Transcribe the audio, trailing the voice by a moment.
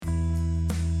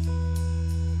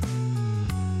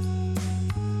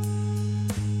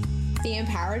The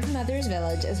Empowered Mothers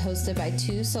Village is hosted by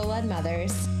two soul-led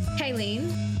mothers, Kylene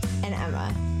and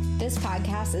Emma. This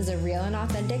podcast is a real and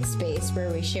authentic space where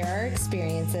we share our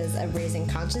experiences of raising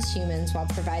conscious humans while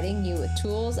providing you with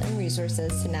tools and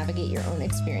resources to navigate your own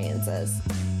experiences.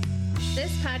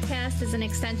 This podcast is an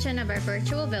extension of our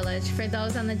virtual village for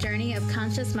those on the journey of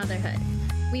conscious motherhood.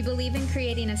 We believe in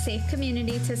creating a safe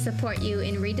community to support you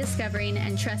in rediscovering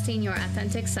and trusting your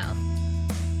authentic self.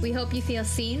 We hope you feel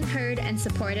seen, heard, and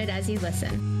supported as you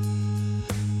listen.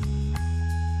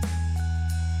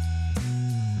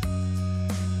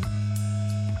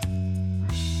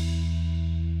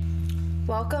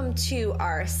 Welcome to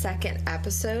our second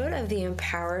episode of the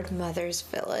Empowered Mothers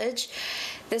Village.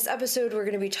 This episode, we're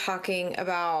going to be talking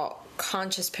about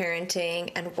conscious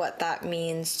parenting and what that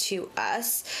means to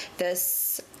us.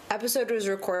 This episode was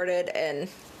recorded in,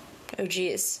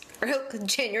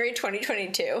 January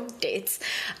 2022 dates.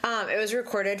 It was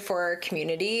recorded for our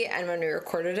community, and when we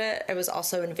recorded it, it was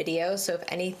also in video. So if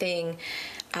anything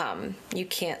you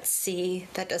can't see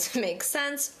that doesn't make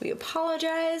sense, we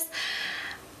apologize.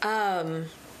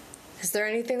 Is there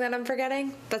anything that I'm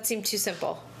forgetting? That seemed too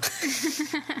simple.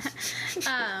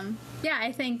 Yeah,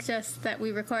 I think just that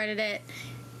we recorded it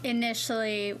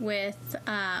initially with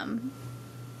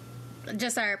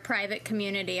just our private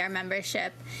community, our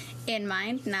membership in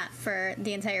mind, not for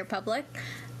the entire public.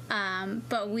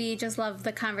 But we just love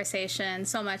the conversation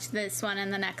so much, this one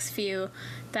and the next few,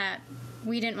 that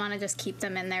we didn't want to just keep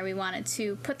them in there. We wanted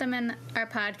to put them in our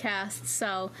podcast.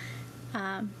 So,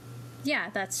 yeah,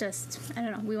 that's just, I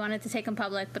don't know, we wanted to take them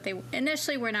public, but they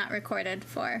initially were not recorded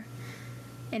for,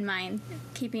 in mind,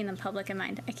 keeping them public in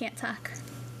mind. I can't talk.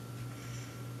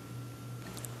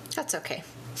 That's okay.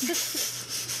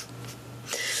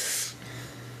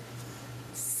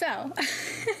 So,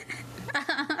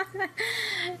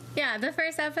 yeah, the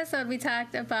first episode we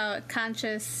talked about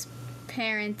conscious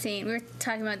parenting. We were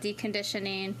talking about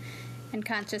deconditioning and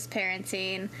conscious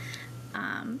parenting.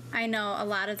 I know a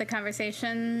lot of the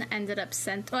conversation ended up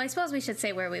well, I suppose we should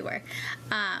say where we were.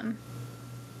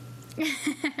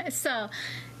 So,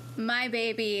 my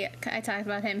baby, I talked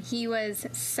about him, he was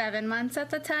 7 months at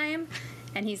the time,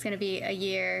 and he's going to be a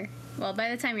year. Well, by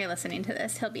the time you're listening to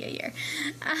this, he'll be a year.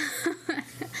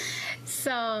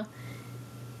 So,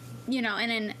 you know,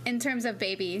 and in terms of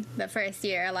baby, the first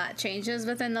year, a lot changes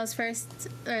within those first,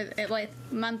 like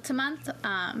month to month.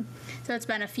 So it's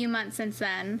been a few months since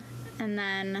then. And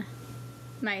then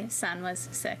my son was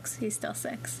 6. He's still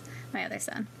 6, my other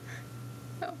son.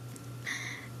 So,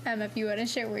 if you want to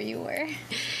share where you were.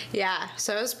 Yeah,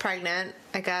 so I was pregnant,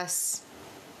 I guess,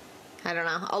 I don't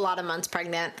know, a lot of months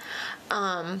pregnant.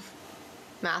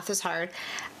 Math is hard.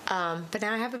 But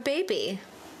now I have a baby.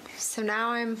 So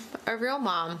now I'm a real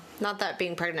mom. Not that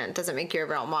being pregnant doesn't make you a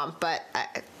real mom, but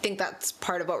I think that's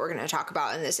part of what we're going to talk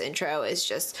about in this intro is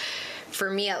just, for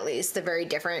me at least, the very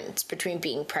difference between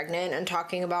being pregnant and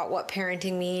talking about what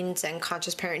parenting means and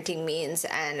conscious parenting means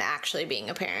and actually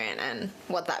being a parent and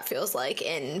what that feels like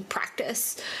in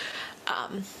practice.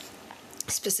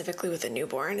 Specifically with a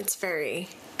newborn, it's very...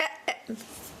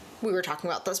 we were talking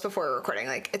about this before we were recording.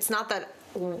 Like, it's not that...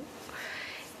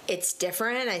 it's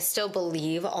different. I still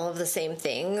believe all of the same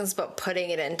things, but putting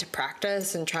it into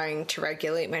practice and trying to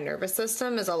regulate my nervous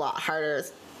system is a lot harder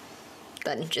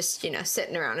than just,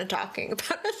 sitting around and talking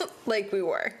about it like we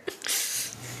were.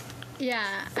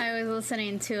 Yeah, I was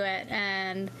listening to it,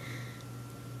 and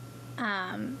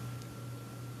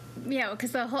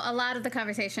because a lot of the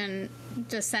conversation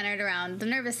just centered around the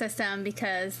nervous system,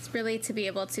 because really to be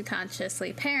able to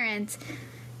consciously parent,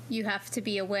 you have to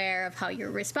be aware of how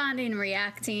you're responding,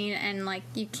 reacting, and, like,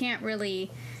 you can't really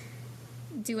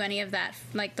do any of that,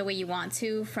 like, the way you want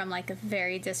to from, like, a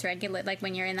very dysregulated, like,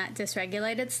 when you're in that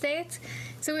dysregulated state.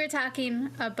 So we were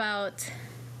talking about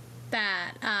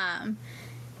that,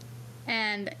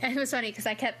 and it was funny because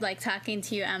I kept, like, talking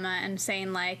to you, Emma, and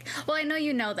saying, like, well, I know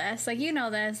you know this, like, you know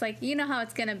this, like, you know how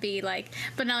it's gonna be, like,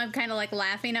 but now I'm kind of, like,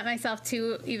 laughing at myself,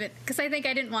 too, even, because I think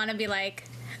I didn't want to be, like,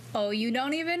 oh, you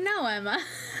don't even know, Emma.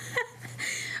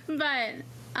 But,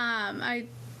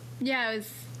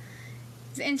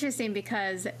 it's interesting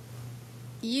because,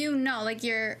 like,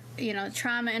 you're,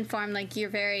 trauma-informed, like, you're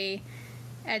very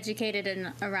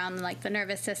educated around, like, the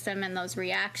nervous system and those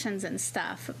reactions and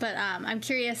stuff. But I'm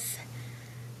curious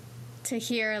to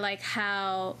hear, like,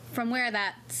 how, from where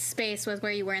that space was,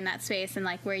 where you were in that space, and,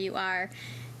 like, where you are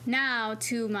now,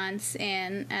 2 months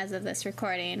in, as of this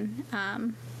recording,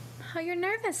 how your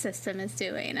nervous system is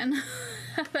doing and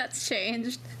how that's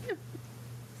changed.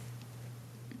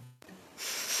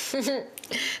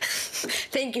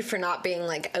 Thank you for not being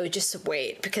like, oh, just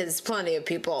wait, because plenty of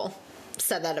people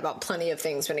said that about plenty of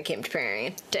things when it came to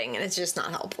parenting, and it's just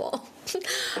not helpful.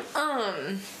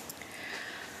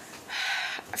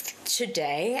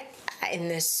 Today, in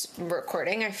this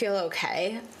recording, I feel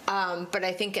okay. But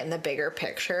I think in the bigger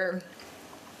picture,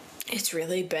 it's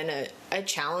really been a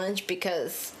challenge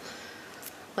because,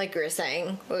 like you were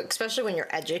saying, especially when you're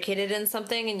educated in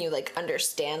something and you like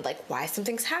understand like why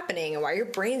something's happening and why your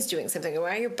brain's doing something and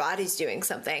why your body's doing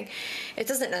something, it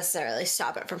doesn't necessarily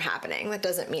stop it from happening. That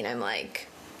doesn't mean I'm like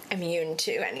immune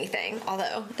to anything,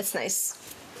 although it's nice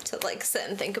to like sit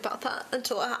and think about that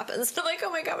until it happens. I'm like,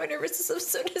 oh my god, my nervous system's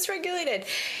so dysregulated.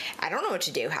 I don't know what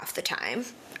to do half the time.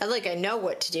 I know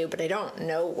what to do, but I don't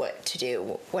know what to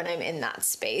do when I'm in that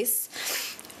space.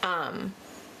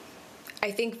 I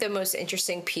think the most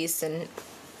interesting piece and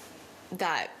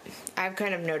that I've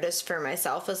kind of noticed for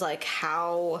myself is like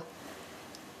how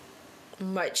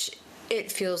much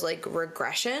it feels like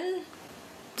regression.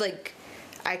 Like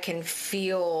I can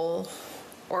feel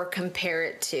or compare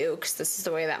it to, because this is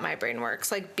the way that my brain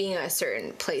works, like being at a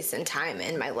certain place in time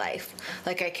in my life.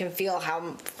 Like I can feel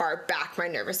how far back my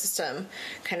nervous system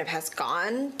kind of has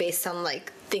gone based on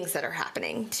like things that are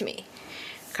happening to me.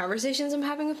 Conversations I'm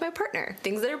having with my partner,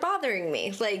 things that are bothering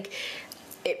me. Like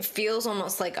it feels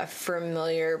almost like a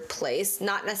familiar place,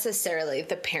 not necessarily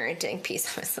the parenting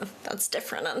piece. That's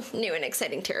different on new and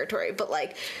exciting territory, but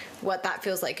like what that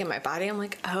feels like in my body, I'm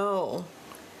like, oh,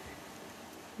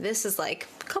 this is like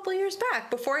a couple years back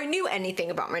before I knew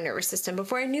anything about my nervous system,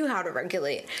 before I knew how to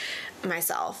regulate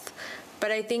myself.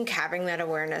 But I think having that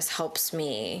awareness helps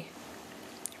me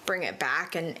bring it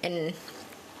back, and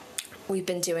we've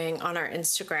been doing on our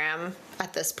Instagram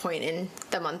at this point in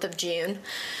the month of June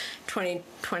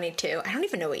 2022. I don't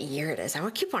even know what year it is. I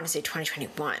keep wanting to say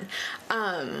 2021.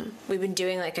 We've been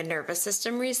doing like a nervous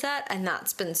system reset, and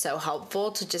that's been so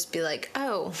helpful to just be like,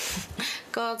 oh,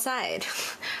 go outside.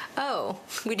 Oh,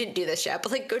 we didn't do this yet,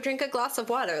 but like go drink a glass of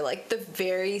water. Like the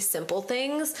very simple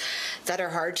things that are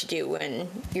hard to do when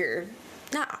you're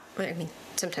not, I mean,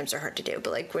 sometimes they're hard to do,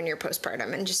 but like when you're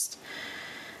postpartum and just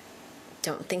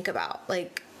don't think about.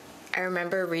 Like I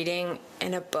remember reading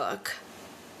in a book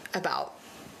about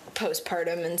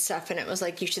postpartum and stuff, and it was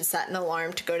like you should set an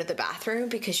alarm to go to the bathroom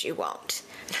because you won't.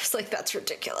 And I was like, that's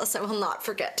ridiculous. I will not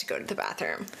forget to go to the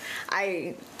bathroom.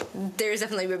 There's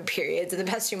definitely been periods in the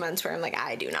past few months where I'm like,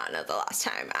 I do not know the last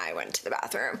time I went to the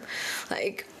bathroom.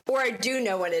 Like, or I do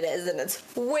know when it is, and it's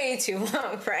way too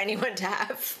long for anyone to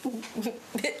have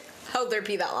held their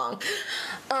pee that long.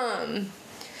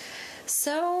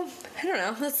 So I don't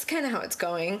know. That's kind of how it's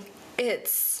going.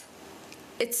 It's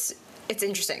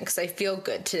interesting because I feel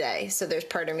good today. So there's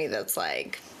part of me that's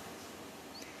like,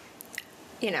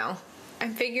 you know,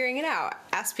 I'm figuring it out.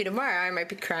 Ask me tomorrow, I might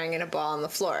be crying in a ball on the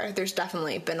floor. There's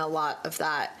definitely been a lot of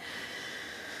that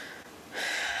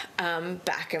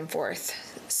back and forth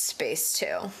space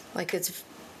too. Like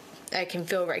I can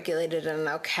feel regulated and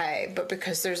okay, but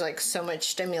because there's like so much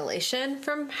stimulation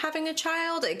from having a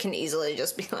child, it can easily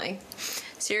just be like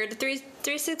 0 to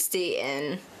 360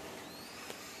 in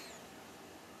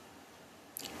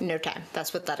no time.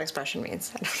 That's what that expression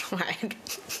means. I don't know why.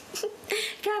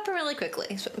 It can happen really quickly,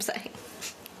 is what I'm saying.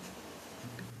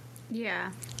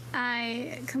 Yeah,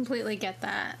 I completely get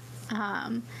that.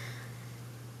 And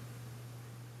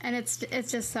it's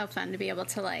just so fun to be able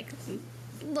to like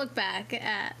look back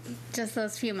at just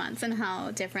those few months and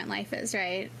how different life is,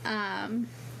 right?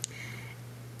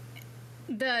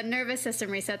 The nervous system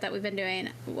reset that we've been doing,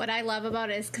 what I love about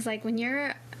it is because like when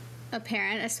you're a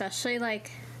parent, especially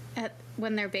like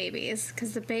when they're babies,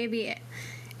 because the baby,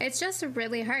 it's just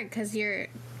really hard because they're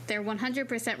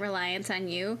 100% reliant on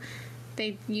you.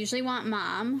 They usually want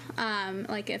mom.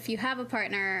 Like if you have a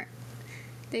partner,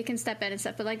 they can step in and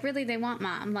stuff, but like really they want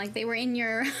mom. Like they were in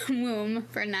your womb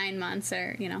for 9 months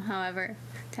or, you know, however,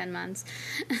 10 months,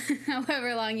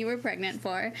 however long you were pregnant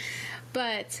for.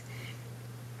 But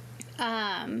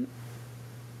I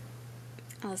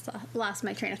lost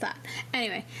my train of thought.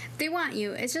 Anyway, they want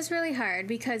you. It's just really hard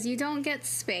because you don't get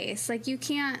space. Like you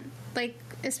can't, like,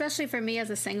 especially for me as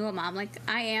a single mom, like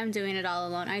I am doing it all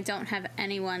alone. I don't have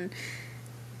anyone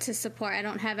to support. I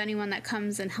don't have anyone that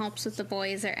comes and helps with the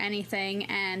boys or anything,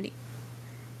 and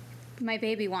my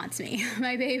baby wants me.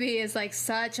 My baby is like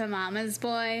such a mama's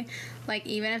boy. Like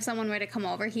even if someone were to come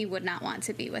over, he would not want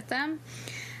to be with them.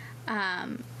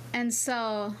 And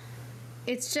so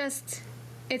it's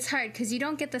hard because you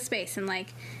don't get the space, and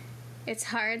like it's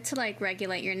hard to like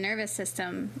regulate your nervous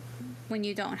system when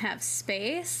you don't have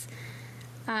space.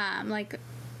 Like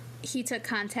he took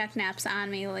contact naps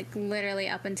on me, like, literally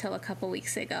up until a couple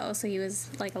weeks ago. So he was,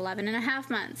 like, 11 and a half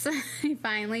months. He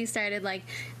finally started, like,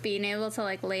 being able to,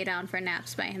 like, lay down for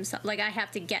naps by himself. Like, I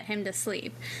have to get him to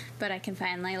sleep, but I can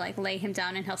finally, like, lay him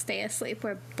down and he'll stay asleep,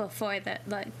 where before that,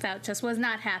 like, that just was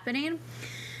not happening.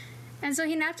 And so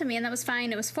he napped on me, and that was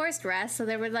fine. It was forced rest, so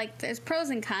there were, like, there's pros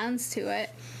and cons to it.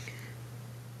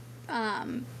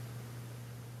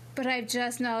 But I've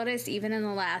just noticed, even in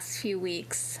the last few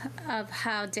weeks, of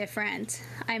how different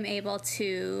I'm able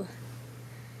to,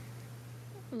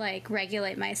 like,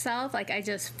 regulate myself. Like, I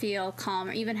just feel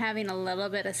calmer, even having a little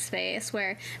bit of space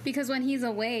where, because when he's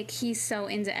awake, he's so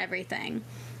into everything.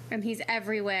 And he's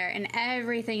everywhere, and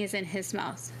everything is in his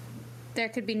mouth. There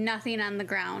could be nothing on the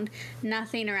ground,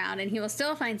 nothing around, and he will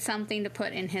still find something to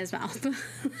put in his mouth.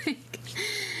 Like,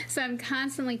 so I'm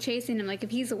constantly chasing him. Like, if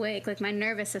he's awake, like, my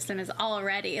nervous system is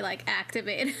already, like,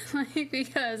 activated. Like,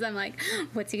 because I'm like,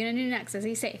 what's he gonna do next? Is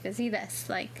he safe? Is he this?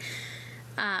 Like,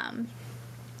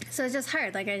 so it's just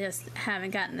hard. Like, I just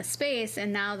haven't gotten the space,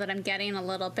 and now that I'm getting a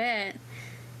little bit,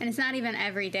 and it's not even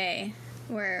every day,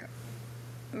 we're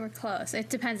close. It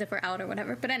depends if we're out or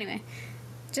whatever. But anyway,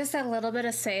 just a little bit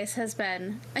of space has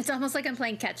been, it's almost like I'm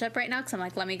playing catch up right now, because I'm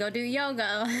like, let me go do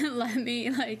yoga. Let me,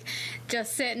 like,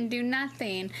 just sit and do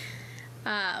nothing.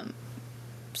 But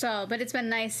it's been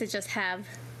nice to just have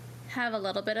a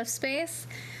little bit of space.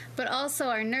 But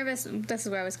also this is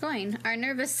where I was going, our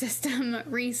nervous system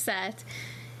reset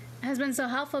has been so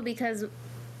helpful, because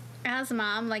as a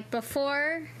mom, like,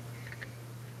 before,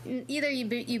 either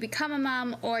you become a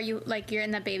mom or you're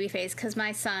in that baby phase, because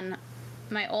my son,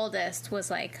 my oldest, was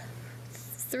like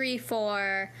 3,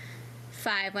 4,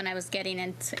 5 when I was getting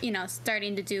into,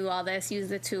 starting to do all this, use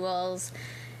the tools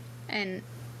and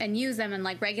use them and,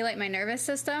 like, regulate my nervous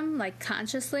system, like,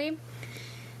 consciously.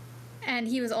 And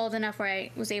he was old enough where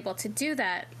I was able to do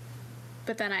that,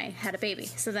 but then I had a baby,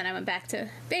 so then I went back to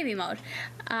baby mode.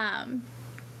 And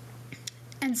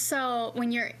so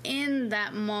when you're in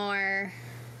that more,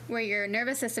 where your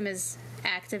nervous system is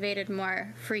activated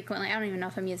more frequently, I don't even know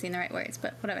if I'm using the right words,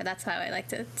 but whatever, that's how I like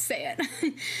to say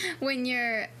it. When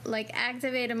you're, like,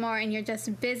 activated more and you're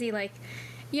just busy, like,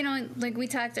 like we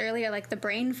talked earlier, like the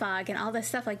brain fog and all this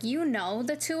stuff, like,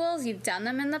 the tools, you've done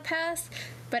them in the past,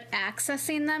 but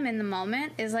accessing them in the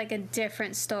moment is, like, a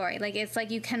different story. Like, it's like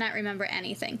you cannot remember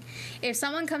anything. If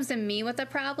someone comes to me with a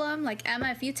problem, like,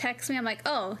 Emma, if you text me, I'm like,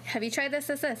 oh, have you tried this?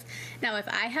 Now, if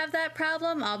I have that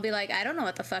problem, I'll be like, I don't know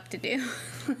what the fuck to do.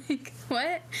 Like,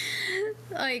 what?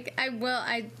 Like,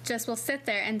 I just will sit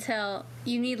there until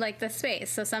you need, like, the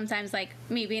space. So sometimes, like,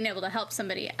 me being able to help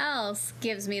somebody else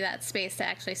gives me that space to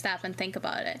actually stop and think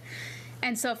about it.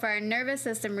 And so for our nervous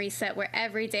system reset, where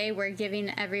every day we're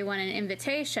giving everyone an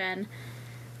invitation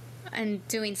and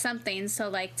doing something. So,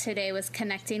 like, today was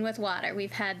connecting with water.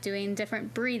 We've had doing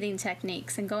different breathing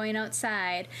techniques and going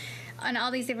outside and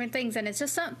all these different things. And it's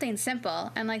just something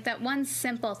simple. And, like, that one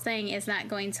simple thing is not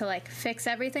going to, like, fix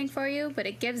everything for you, but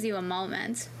it gives you a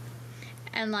moment.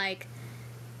 And, like,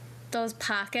 those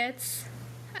pockets,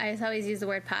 I always use the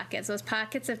word pockets, those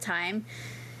pockets of time.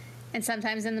 And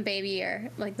sometimes in the baby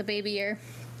year,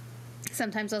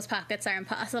 sometimes those pockets are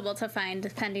impossible to find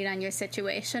depending on your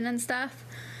situation and stuff.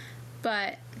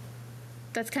 But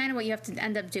that's kind of what you have to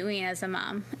end up doing as a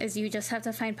mom, is you just have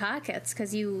to find pockets,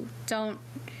 because you don't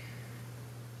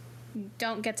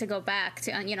get to go back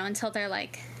to, until they're,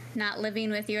 like, not living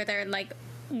with you, or they're, like,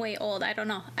 way old. I don't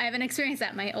know. I haven't experienced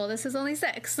that. My oldest is only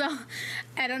 6, so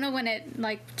I don't know when it,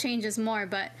 like, changes more,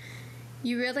 but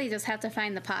you really just have to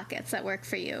find the pockets that work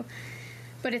for you.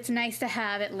 But it's nice to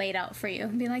have it laid out for you.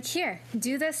 Be like, here,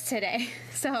 do this today.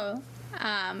 So,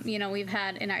 we've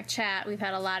had in our chat, we've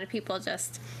had a lot of people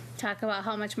just talk about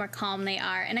how much more calm they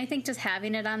are. And I think just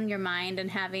having it on your mind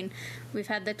and we've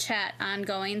had the chat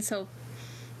ongoing, so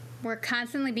we're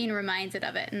constantly being reminded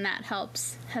of it, and that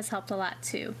has helped a lot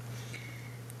too.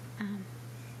 Do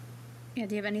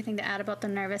you have anything to add about the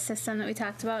nervous system that we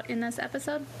talked about in this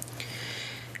episode?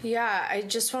 Yeah, I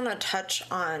just want to touch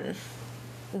on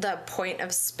the point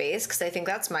of space, because I think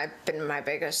that's been my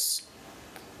biggest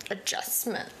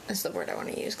adjustment, is the word I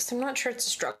want to use, because I'm not sure it's a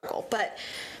struggle. But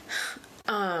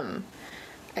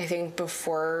I think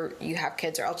before you have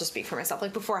kids, or I'll just speak for myself,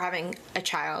 like, before having a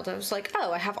child, I was like,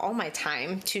 oh, I have all my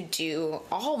time to do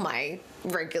all my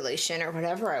regulation or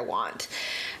whatever I want.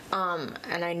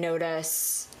 And I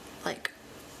notice, like,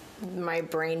 my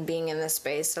brain being in the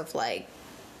space of, like,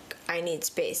 I need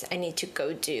space. I need to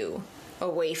go do,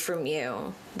 away from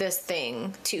you, this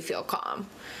thing to feel calm.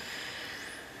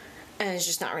 And it's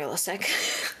just not realistic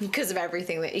because of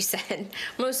everything that you said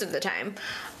most of the time.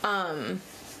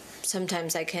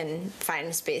 sometimes I can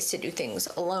find space to do things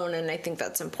alone, and I think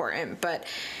that's important, but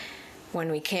when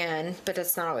we can, but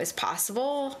it's not always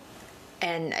possible.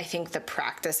 And I think the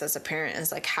practice as a parent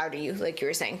is like, how do you, like you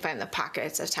were saying, find the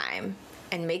pockets of time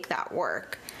and make that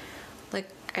work? Like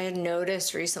I had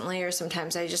noticed recently, or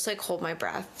sometimes I just like hold my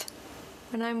breath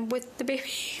when I'm with the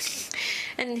baby.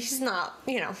 And he's not,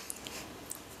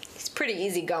 he's pretty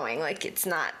easygoing. Like it's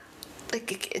not,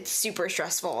 like it's super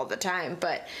stressful all the time,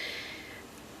 but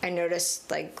I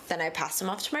noticed, like, then I pass him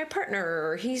off to my partner,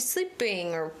 or he's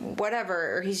sleeping, or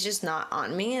whatever, or he's just not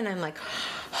on me, and I'm like,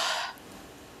 oh,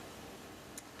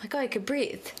 I could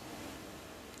breathe.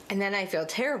 And then I feel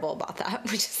terrible about that,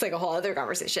 which is like a whole other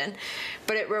conversation.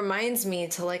 But it reminds me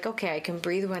to like, okay, I can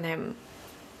breathe when I'm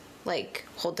like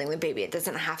holding the baby. It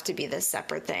doesn't have to be this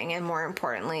separate thing. And more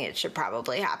importantly, it should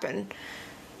probably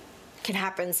can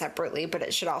happen separately, but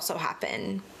it should also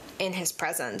happen in his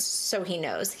presence, so he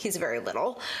knows. He's very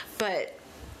little, but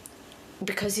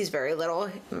because he's very little,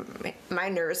 my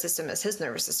nervous system is his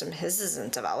nervous system. His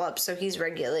isn't developed, so he's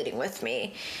regulating with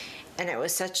me. And it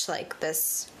was such like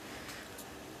this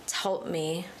to help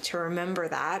me to remember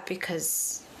that,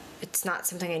 because it's not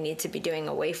something I need to be doing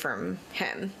away from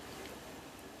him.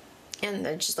 And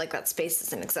then just like that space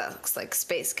doesn't exist. Like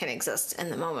space can exist in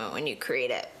the moment when you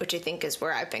create it, which I think is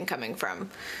where I've been coming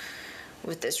from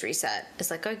with this reset.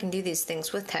 It's like, oh, I can do these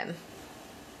things with him.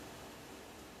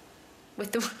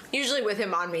 Usually with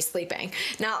him on me sleeping.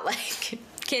 Not like,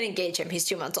 can't engage him. He's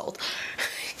 2 months old.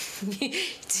 You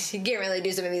can't really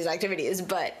do some of these activities,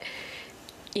 but,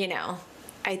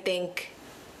 I think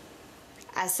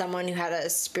as someone who had a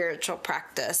spiritual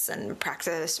practice and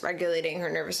practiced regulating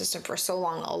her nervous system for so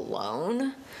long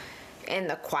alone, in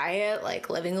the quiet,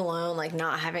 like living alone, like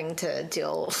not having to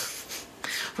deal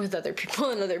with other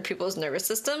people and other people's nervous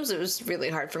systems, it was really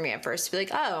hard for me at first to be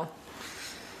like, oh,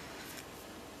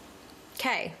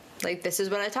 okay, like this is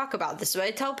what I talk about. This is what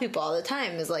I tell people all the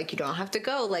time, is like, you don't have to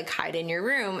go like hide in your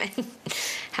room and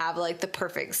have like the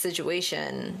perfect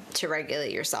situation to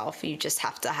regulate yourself. You just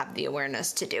have to have the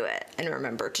awareness to do it and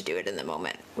remember to do it in the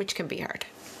moment, which can be hard.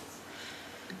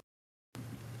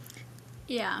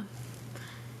 Yeah,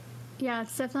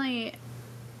 it's definitely,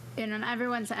 and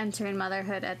everyone's entering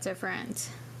motherhood at different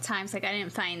times. Like I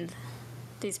didn't find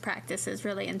these practices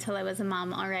really until I was a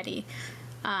mom already.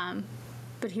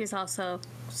 But he was also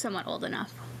somewhat old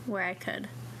enough where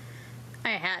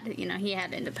he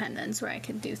had independence where I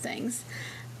could do things.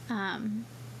 But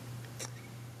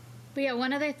yeah,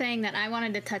 one other thing that I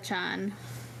wanted to touch on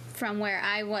from where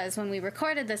I was when we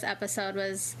recorded this episode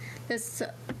was this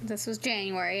was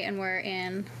January, and we're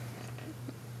in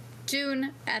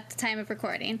June at the time of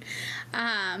recording.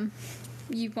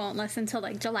 You won't listen till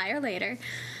like July or later,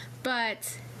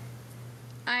 but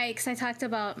because I talked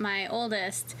about my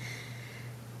oldest,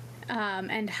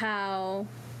 and how,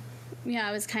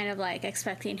 I was kind of like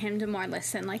expecting him to more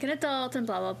listen like an adult and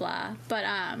blah, blah, blah. But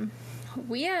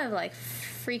we have like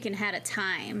freaking had a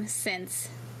time since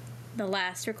the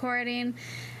last recording.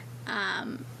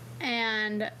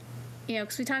 And,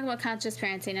 because we talk about conscious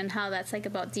parenting and how that's like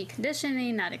about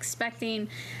deconditioning, not expecting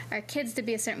our kids to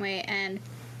be a certain way. And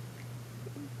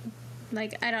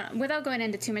like, without going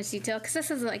into too much detail, because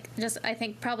this is like just, I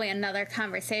think, probably another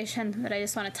conversation, but I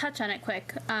just want to touch on it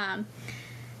quick. But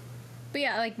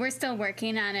yeah, like we're still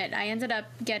working on it. I ended up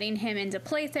getting him into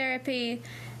play therapy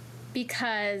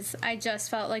because I just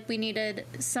felt like we needed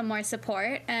some more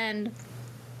support. And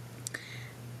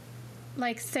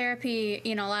like therapy,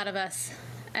 a lot of us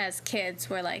as kids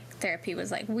were like, therapy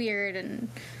was like weird and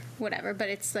whatever, but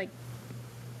it's like,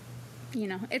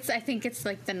 I think it's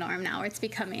like the norm now, or it's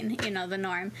becoming, the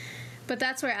norm. But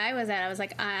that's where I was at. I was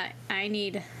like, I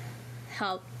need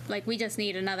help. Like, we just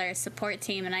need another support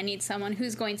team, and I need someone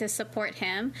who's going to support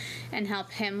him and help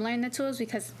him learn the tools,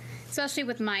 because especially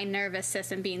with my nervous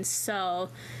system being so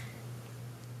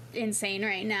insane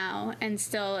right now and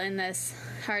still in this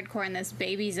hardcore, in this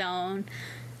baby zone,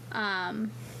 I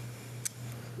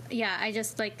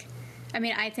just like,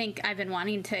 I think I've been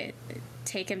wanting to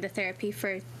take him to therapy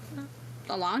for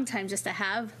a long time, just to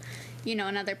have,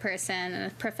 another person, a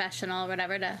professional,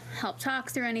 whatever, to help talk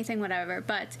through anything, whatever.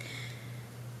 But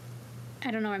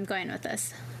I don't know where I'm going with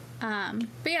this. But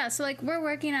yeah, so like we're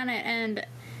working on it, and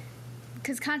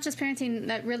because conscious parenting,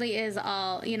 that really is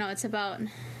all, it's about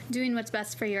doing what's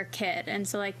best for your kid. And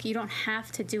so like you don't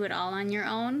have to do it all on your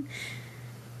own.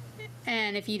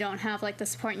 And if you don't have like the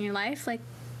support in your life, like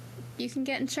you can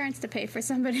get insurance to pay for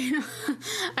somebody.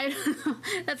 I don't know.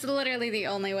 That's literally the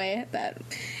only way that,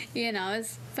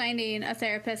 is finding a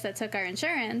therapist that took our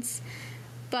insurance.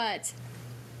 But,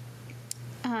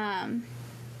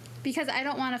 because I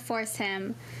don't want to force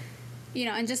him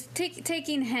and just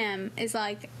taking him is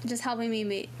like just helping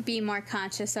me be more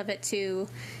conscious of it too.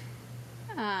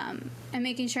 And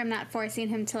making sure I'm not forcing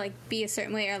him to like be a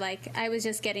certain way, or like I was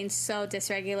just getting so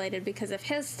dysregulated because of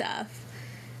his stuff,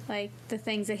 like the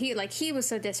things that he was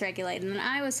so dysregulated and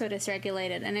I was so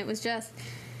dysregulated, and it was just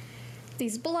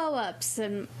these blow-ups,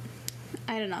 and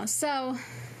I don't know. So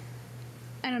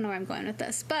I don't know where I'm going with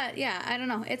this, but yeah, I don't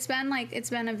know. It's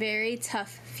been a very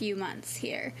tough few months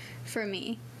here for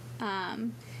me.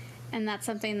 And that's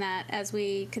something that as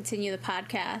we continue the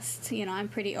podcast, I'm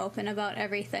pretty open about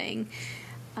everything.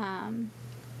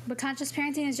 But conscious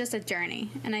parenting is just a journey,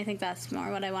 and I think that's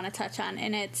more what I want to touch on.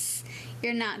 And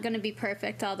you're not going to be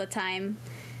perfect all the time.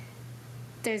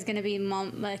 There's going to be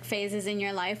phases in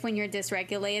your life when you're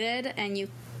dysregulated and you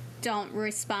don't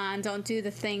respond, don't do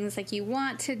the things like you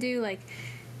want to do. Like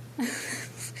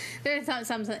there are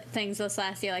some things this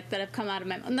last year that have come out of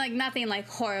my mouth, like nothing like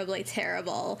horribly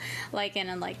terrible, like in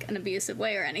an abusive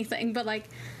way or anything, but like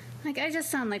I just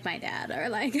sound like my dad, or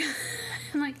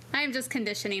I'm just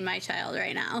conditioning my child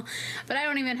right now, but I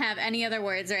don't even have any other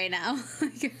words right now.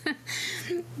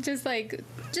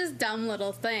 just dumb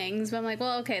little things. But I'm like,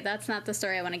 well, okay, that's not the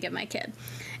story I want to give my kid.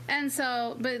 And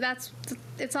so, but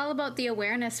it's all about the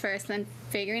awareness first, then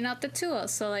figuring out the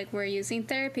tools. So we're using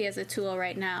therapy as a tool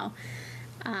right now.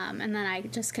 And then I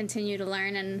just continue to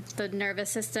learn, and the nervous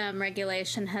system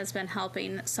regulation has been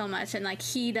helping so much. And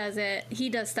he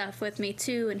does stuff with me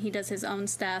too, and he does his own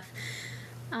stuff.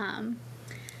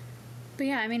 But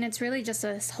yeah, I mean, it's really just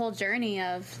this whole journey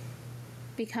of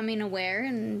becoming aware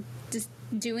and just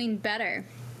doing better.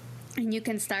 And you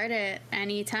can start it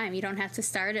any time. You don't have to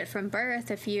start it from birth.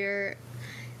 If you're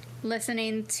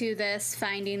listening to this,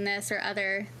 finding this, or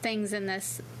other things in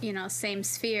this, same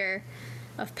sphere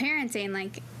of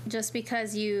parenting, just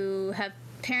because you have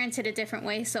parented a different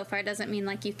way so far doesn't mean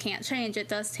you can't change. It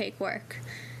does take work.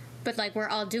 But we're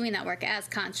all doing that work as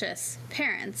conscious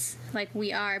parents.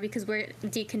 We are, because we're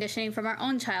deconditioning from our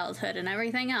own childhood and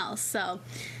everything else. So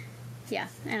yeah,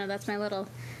 I know that's my little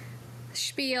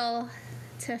spiel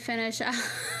to finish up.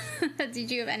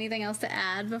 Did you have anything else to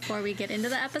add before we get into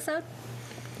the episode?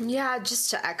 Yeah,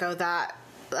 just to echo that,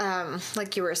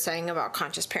 like you were saying about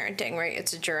conscious parenting, right?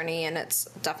 It's a journey, and it's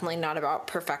definitely not about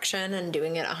perfection and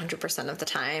doing it 100% of the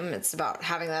time. It's about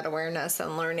having that awareness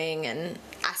and learning and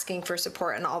asking for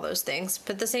support and all those things.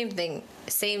 But the same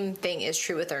thing is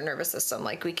true with our nervous system.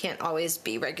 We can't always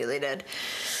be regulated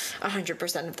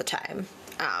 100% of the time.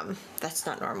 That's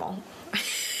not normal.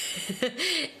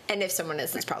 And if someone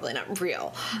is, it's probably not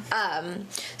real.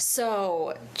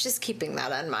 So just keeping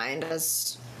that in mind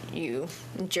as you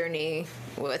journey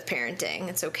with parenting.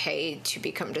 It's okay to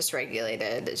become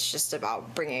dysregulated. It's just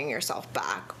about bringing yourself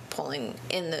back, pulling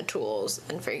in the tools,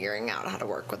 and figuring out how to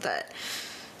work with it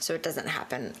so it doesn't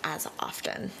happen as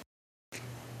often.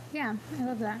 Yeah, I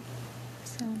love that.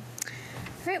 So, all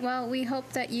right, well, we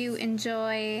hope that you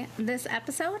enjoy this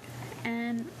episode,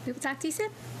 and we will talk to you soon.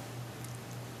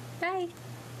 Bye.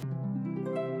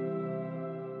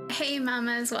 Hey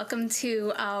mamas, welcome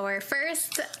to our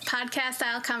first podcast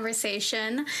style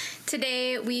conversation.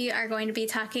 Today we are going to be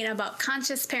talking about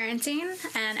conscious parenting,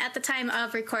 and at the time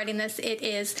of recording this, it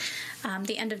is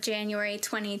the end of January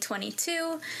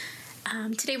 2022.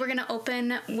 Today we're going to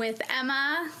open with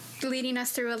Emma leading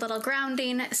us through a little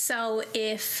grounding, so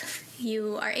if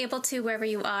you are able to, wherever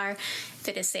you are, if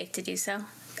it is safe to do so,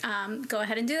 go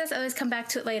ahead and do this. Otherwise, come back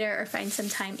to it later, or find some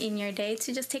time in your day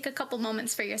to just take a couple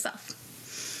moments for yourself.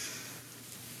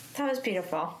 That was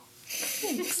beautiful.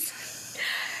 Thanks.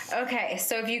 Okay,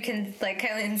 so if you can, like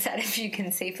Kylie said, if you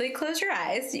can safely close your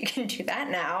eyes, you can do that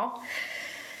now.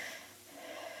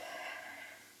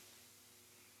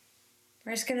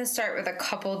 We're just going to start with a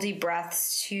couple deep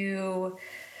breaths to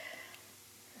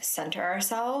center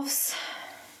ourselves.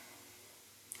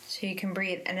 So you can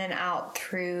breathe in and out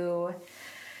through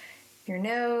your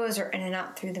nose or in and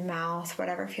out through the mouth,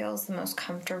 whatever feels the most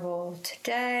comfortable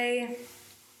today.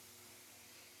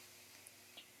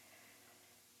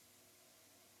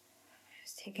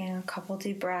 Just taking a couple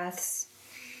deep breaths.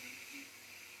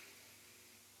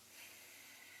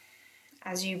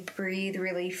 As you breathe,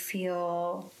 really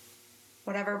feel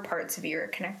whatever parts of you are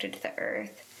connected to the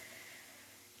earth.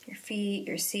 Your feet,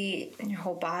 your seat, and your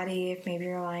whole body, if maybe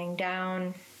you're lying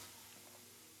down.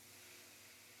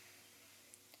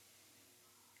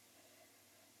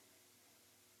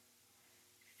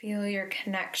 Feel your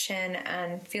connection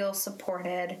and feel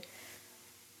supported.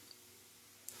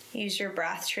 Use your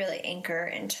breath to really anchor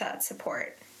into that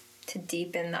support, to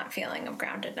deepen that feeling of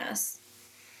groundedness.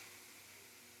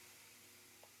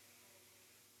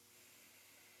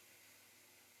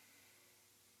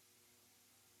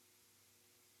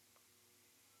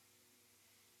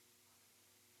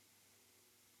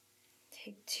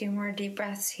 Take 2 more deep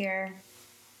breaths here.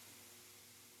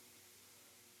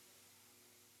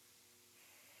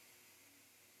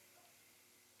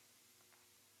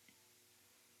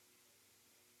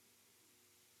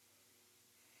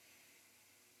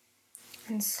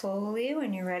 And slowly,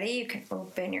 when you're ready, you can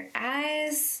open your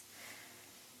eyes.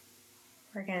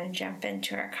 We're going to jump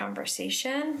into our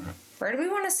conversation. Where do we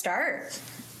want to start?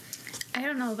 I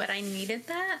don't know, but I needed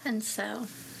that, and so I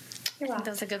think that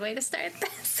was a good way to start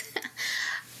this.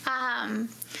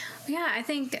 Yeah, I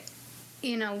think,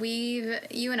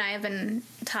 you and I have been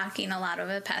talking a lot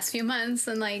over the past few months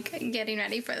and like getting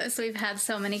ready for this. We've had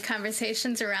so many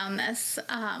conversations around this.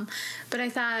 But I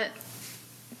thought,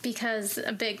 because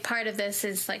a big part of this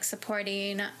is like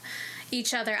supporting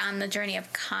each other on the journey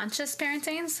of conscious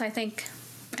parenting. So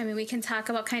we can talk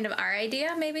about kind of our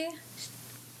idea, maybe.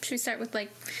 Should we start with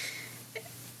like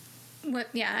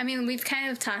we've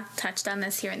kind of touched on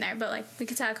this here and there, but like we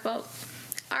could talk about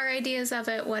our ideas of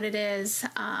it, what it is,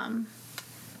 I don't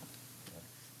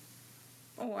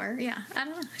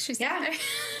know. Should we start there?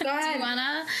 Go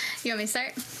ahead. You want me to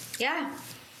start? Yeah.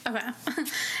 Okay.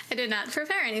 I did not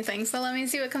prepare anything, so let me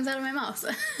see what comes out of my mouth.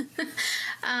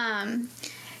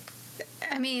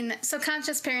 So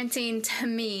conscious parenting, to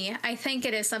me, I think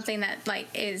it is something that like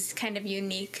is kind of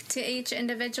unique to each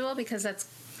individual, because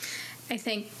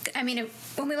when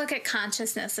we look at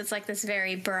consciousness, it's like this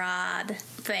very broad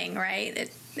thing, right?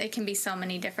 It can be so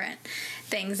many different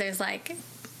things. There's like,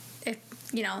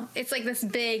 it's like this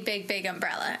big, big, big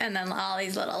umbrella, and then all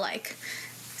these little like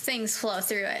things flow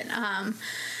through it.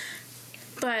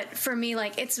 But for me,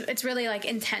 like it's really like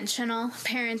intentional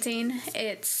parenting.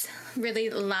 It's really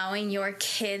allowing your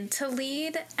kid to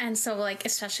lead. And so like,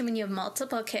 especially when you have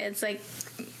multiple kids, like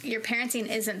your parenting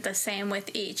isn't the same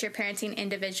with each. You're parenting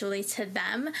individually to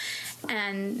them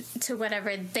and to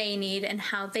whatever they need and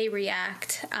how they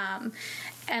react,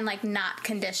 and like not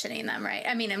conditioning them, right?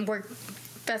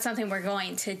 That's something we're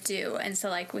going to do. And so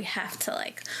like we have to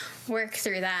like work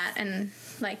through that, and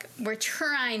like we're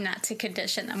trying not to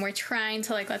condition them. We're trying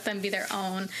to like let them be their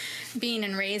own being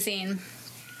and raising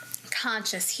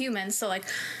conscious humans. So like,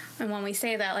 and when we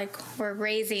say that, like we're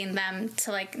raising them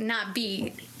to like not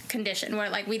be conditioned. We're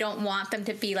like, we don't want them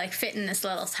to be like fit in this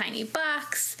little tiny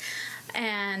box.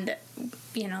 And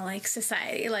like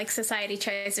society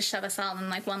tries to shove us all in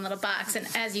like one little box, and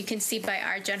as you can see by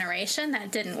our generation,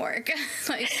 that didn't work.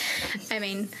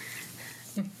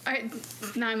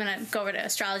 Now I'm gonna go over to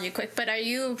astrology quick, but are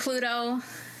you Pluto?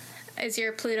 Is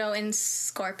your Pluto in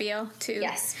Scorpio too?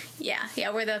 Yes.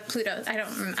 Yeah, we're the Pluto. I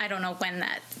don't know when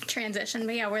that transition,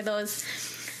 but yeah, we're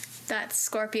that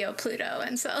Scorpio Pluto,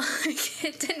 and so like,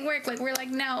 it didn't work. Like we're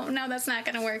like, no, that's not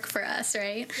gonna work for us,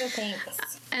 right? No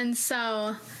thanks. And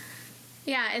so,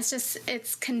 yeah,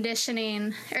 it's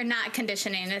conditioning, or not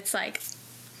conditioning. It's like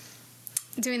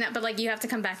doing that, but like you have to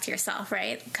come back to yourself,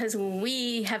 right? Because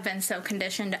we have been so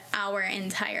conditioned our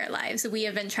entire lives. We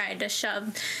have been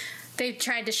they've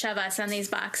tried to shove us on these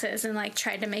boxes and like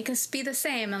tried to make us be the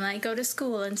same and like go to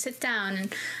school and sit down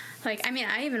and like,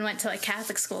 I even went to like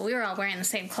Catholic school. We were all wearing the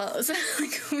same clothes.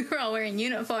 Like we were all wearing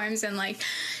uniforms, and like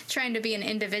trying to be an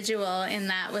individual in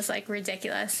that was like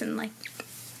ridiculous. And like,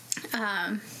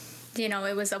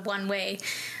 it was a one way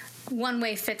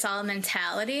fits all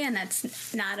mentality, and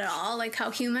that's not at all like how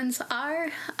humans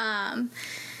are.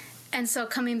 And so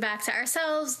coming back to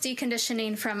ourselves,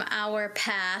 deconditioning from our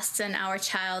past and our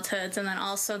childhoods, and then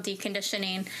also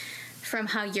deconditioning from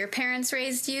how your parents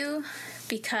raised you,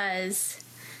 because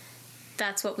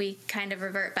that's what we kind of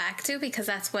revert back to, because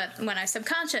that's when our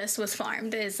subconscious was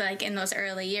formed, is like in those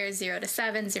early years, 0 to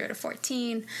 7, 0 to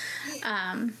 14.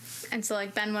 And so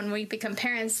like then when we become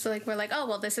parents, like we're like, oh,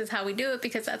 well, this is how we do it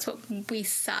because that's what we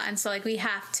saw. And so like we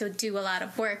have to do a lot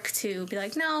of work to be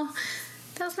like, no,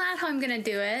 that's not how I'm going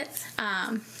to do it.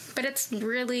 But it's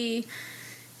really,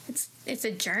 it's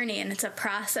a journey, and it's a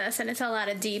process, and it's a lot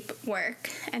of deep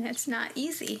work, and it's not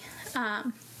easy.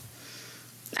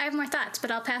 I have more thoughts,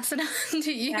 but I'll pass it on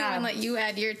to you and let you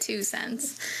add your 2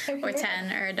 cents or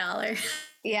 10 or $1.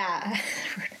 Yeah,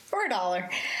 or $1.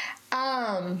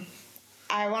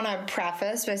 I want to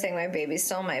preface by saying my baby's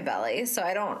still in my belly, so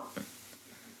I don't,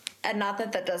 and not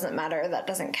that doesn't matter, that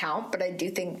doesn't count, but I do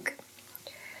think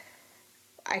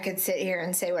I could sit here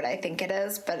and say what I think it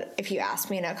is, but if you ask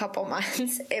me in a couple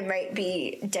months, it might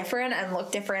be different and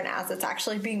look different as it's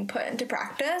actually being put into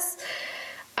practice.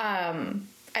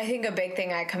 I think a big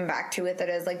thing I come back to with it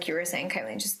is, like you were saying,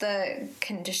 Kylie, just the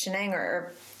conditioning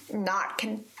or not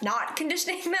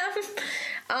conditioning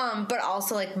them, but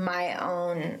also like my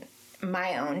own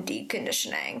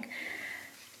deconditioning.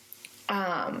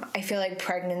 I feel like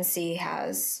pregnancy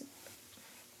has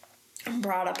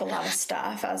brought up a lot of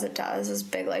stuff, as it does, as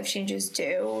big life changes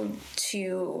do,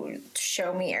 to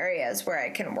show me areas where I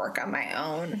can work on my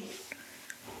own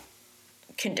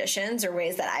conditions or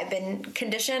ways that I've been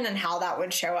conditioned, and how that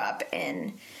would show up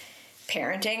in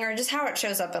parenting, or just how it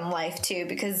shows up in life too,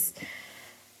 because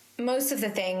most of the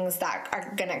things that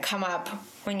are going to come up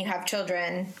when you have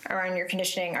children around your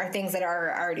conditioning are things that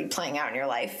are already playing out in your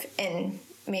life in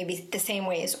maybe the same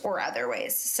ways or other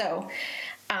ways. So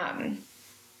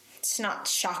it's not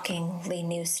shockingly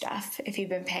new stuff if you've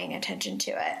been paying attention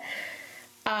to it.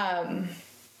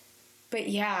 But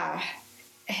yeah,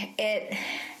 it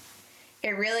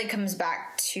really comes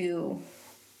back to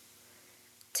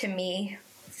me,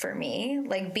 for me,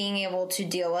 like being able to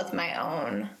deal with my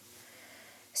own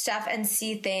stuff and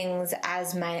see things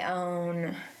as my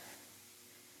own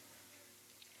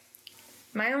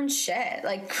shit.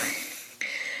 Like,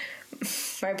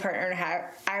 my partner and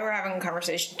I were having a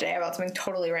conversation today about something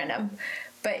totally random,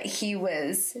 but he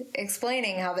was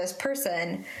explaining how this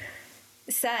person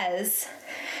says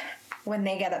when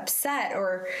they get upset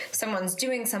or someone's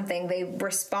doing something, they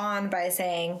respond by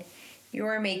saying,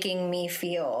 "You're making me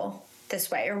feel this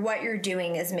way," or "What you're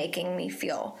doing is making me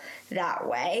feel that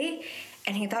way."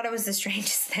 And he thought it was the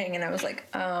strangest thing, and I was like,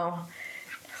 "Oh,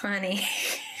 honey."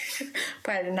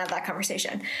 But I didn't have that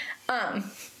conversation.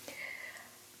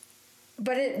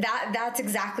 But that's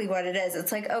exactly what it is.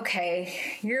 It's like,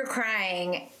 okay, you're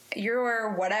crying,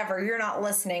 you're whatever, you're not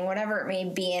listening, whatever it may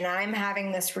be, and I'm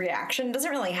having this reaction. It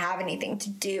doesn't really have anything to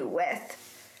do with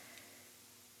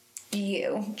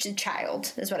you,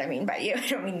 child, is what I mean by you. I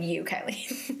don't mean you,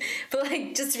 Kylie. But,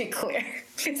 like, just to be clear,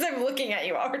 because I'm looking at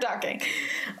you while we're talking.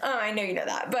 I know you know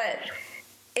that, but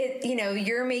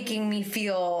you're making me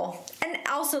feel, and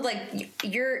also, like,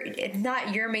 it's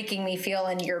not you're making me feel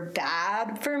and you're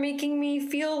bad for making me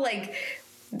feel. Like,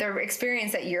 the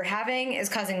experience that you're having is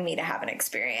causing me to have an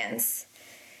experience.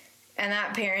 And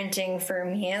that parenting for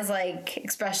me is, like,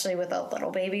 especially with a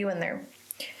little baby,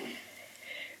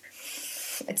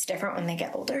 it's different when they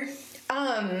get older.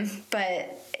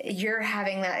 But you're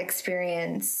having that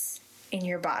experience in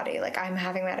your body. Like, I'm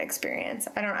having that experience.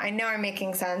 I know I'm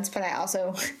making sense, but I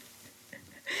also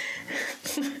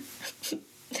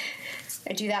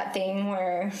I do that thing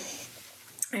where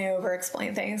I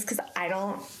over-explain things because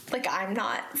I'm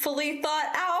not fully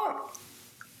thought out.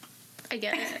 I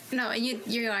get it. No,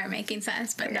 you are making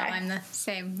sense, but okay. No, I'm the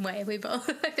same way.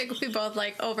 I think we both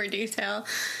like over detail.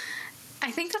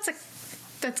 I think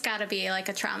that's got to be like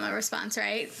a trauma response,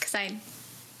 right? Because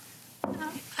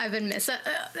I've been missing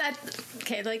that.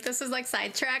 Okay, like, this is like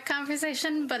sidetrack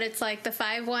conversation, but it's like the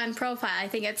 5-1 profile. I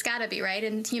think it's got to be right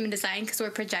in human design because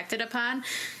we're projected upon.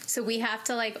 So we have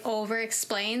to like over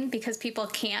explain because people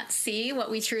can't see what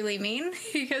we truly mean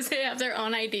because they have their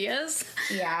own ideas.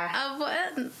 Yeah. Of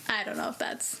what, I don't know if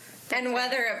that's and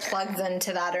whether it plugs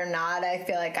into that or not. I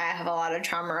feel like I have a lot of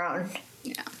trauma around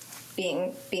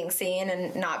being seen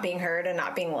and not being heard and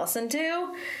not being listened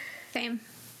to. Same.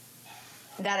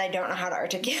 That I don't know how to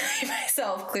articulate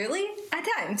myself clearly at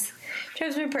times.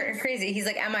 Drives my partner crazy. He's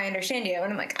like, "Emma, I understand you."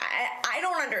 And I'm like, I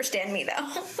don't understand me, though.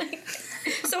 Like,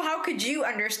 so how could you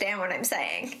understand what I'm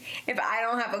saying if I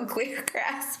don't have a clear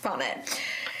grasp on it?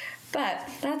 But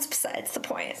that's besides the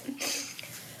point.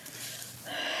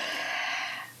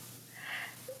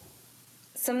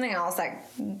 Something else that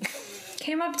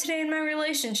came up today in my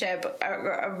relationship,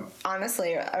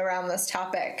 honestly, around this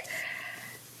topic.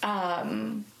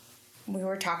 We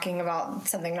were talking about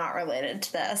something not related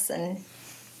to this, and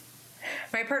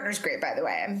my partner's great, by the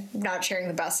way. I'm not sharing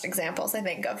the best examples, I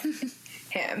think, of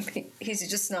him. He's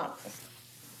just not...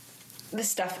 This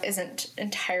stuff isn't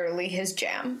entirely his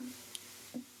jam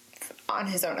on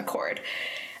his own accord.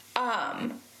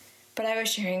 But I was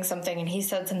sharing something, and he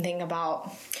said something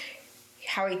about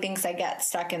how he thinks I get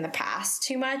stuck in the past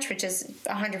too much, which is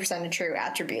 100% a true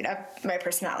attribute of my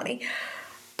personality.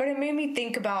 But it made me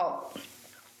think about...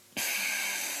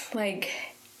 like,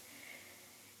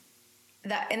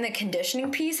 that in the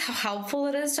conditioning piece, how helpful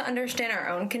it is to understand our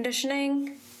own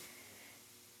conditioning.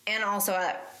 And also,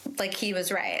 like, he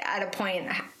was right, at a point,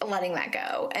 letting that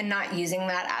go and not using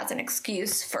that as an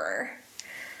excuse for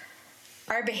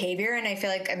our behavior. And I feel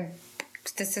like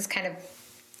this is kind of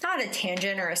not a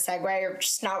tangent or a segue or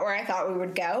just not where I thought we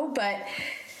would go, but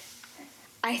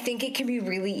I think it can be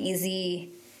really easy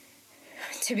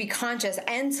to be conscious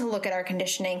and to look at our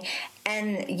conditioning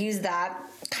and use that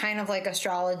kind of like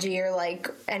astrology or like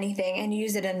anything and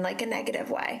use it in like a negative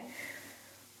way.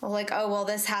 Like, oh, well,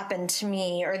 this happened to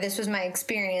me, or this was my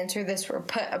experience, or this were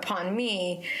put upon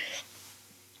me.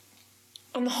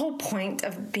 And the whole point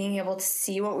of being able to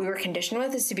see what we were conditioned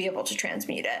with is to be able to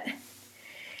transmute it.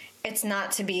 it's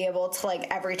not to be able to, like,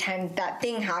 every time that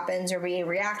thing happens or we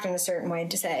react in a certain way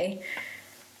to say,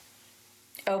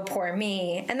 oh, poor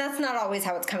me. And that's not always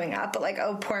how it's coming up, but like,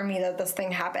 oh, poor me that this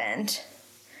thing happened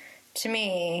to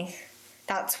me.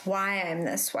 That's why I'm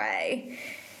this way.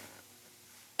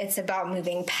 It's about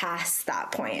moving past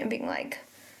that point and being like,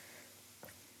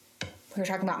 we were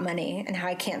talking about money and how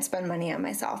I can't spend money on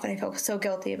myself and I feel so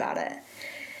guilty about it.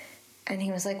 And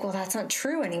he was like, well, that's not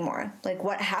true anymore. Like,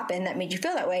 what happened that made you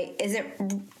feel that way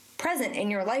isn't present in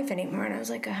your life anymore. And I was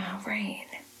like, oh, right.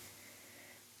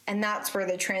 And that's where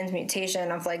the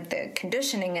transmutation of, like, the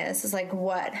conditioning is like,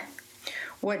 what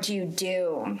do you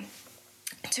do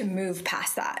to move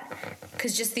past that?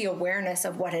 Because just the awareness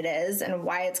of what it is and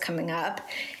why it's coming up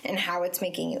and how it's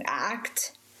making you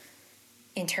act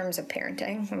in terms of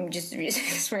parenting. I'm just using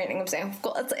this random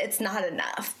example. Well, it's not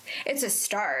enough. It's a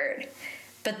start.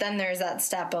 But then there's that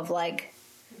step of, like,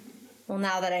 well,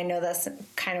 now that I know this,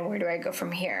 kind of where do I go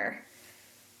from here?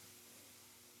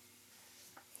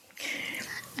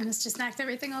 I was just knocked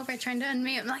everything over trying to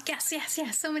unmute. I'm like, yes,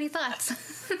 so many thoughts.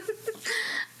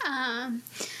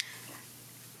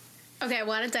 Okay, I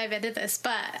want to dive into this,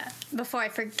 but before I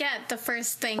forget, the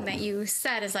first thing that you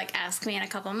said is, like, ask me in a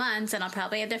couple months and I'll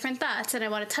probably have different thoughts. And I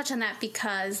want to touch on that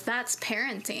because that's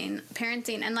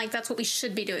parenting, and, like, that's what we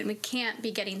should be doing. We can't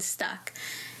be getting stuck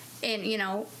in, you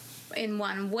know, in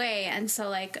one way. And so,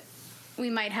 like, we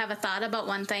might have a thought about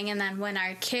one thing, and then when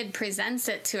our kid presents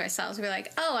it to ourselves, we're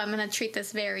like, oh, I'm going to treat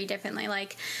this very differently.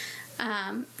 Like,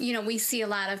 you know, we see a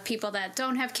lot of people that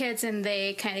don't have kids and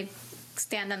they kind of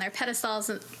stand on their pedestals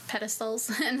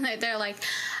and they're like,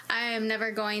 I am never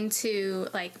going to,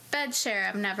 like, bed share,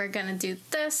 I'm never gonna do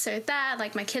this or that,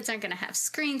 like, my kids aren't gonna have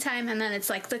screen time. And then it's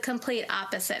like the complete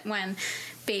opposite when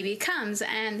baby comes,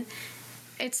 and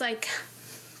it's like,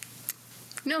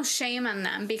 no shame on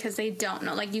them because they don't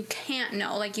know. Like, you can't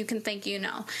know. Like, you can think you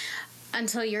know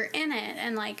until you're in it,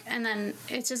 and, like, and then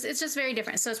it's just very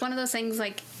different. So it's one of those things,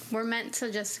 like, we're meant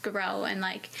to just grow and,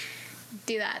 like,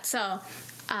 do that. So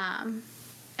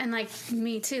and, like,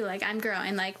 me too, like, I'm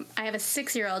growing. Like, I have a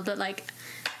 6-year-old, but, like,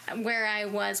 where I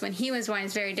was when he was born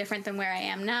is very different than where I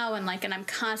am now. And, like, and I'm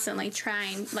constantly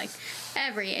trying, like,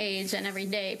 every age and every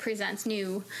day presents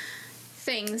new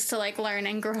things to, like, learn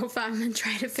and grow from and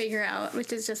try to figure out,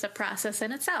 which is just a process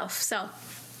in itself. So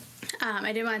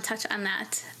I did want to touch on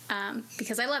that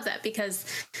because I love that, because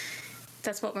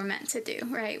that's what we're meant to do,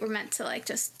 right? We're meant to, like,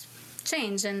 just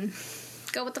change and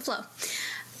go with the flow.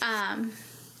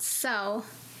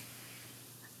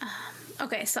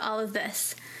 Okay, so all of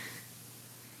this,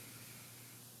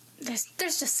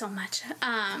 there's just so much.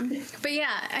 But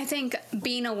yeah, I think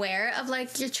being aware of,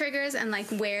 like, your triggers and, like,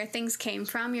 where things came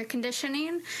from, your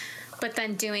conditioning, but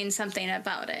then doing something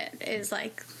about it is,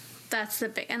 like, that's the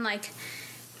big, and, like,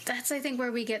 that's, I think,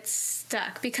 where we get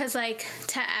stuck, because, like,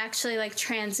 to actually, like,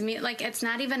 transmute, like, it's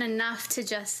not even enough to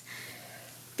just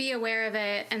be aware of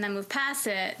it and then move past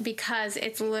it, because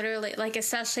it's literally, like,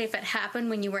 especially if it happened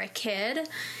when you were a kid,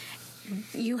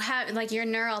 you have, like, your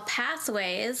neural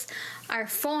pathways are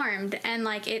formed, and,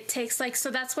 like, it takes, like,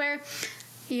 so that's where,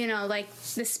 you know, like,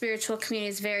 the spiritual community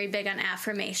is very big on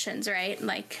affirmations, right?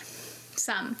 Like,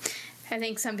 I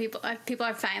think some people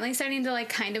are finally starting to, like,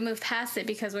 kind of move past it,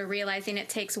 because we're realizing it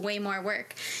takes way more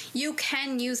work. You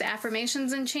can use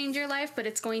affirmations and change your life, but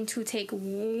it's going to take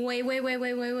way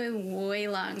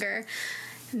longer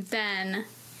than,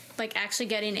 like, actually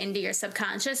getting into your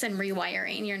subconscious and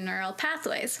rewiring your neural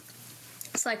pathways.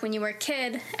 So, like, when you were a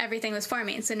kid, everything was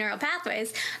forming, so neural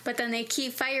pathways, but then they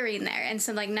keep firing there. And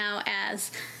so, like, now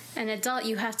as an adult,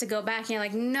 you have to go back and you're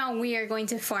like, no, we are going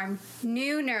to form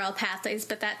new neural pathways,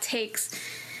 but that takes,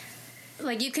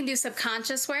 like, you can do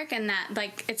subconscious work and that,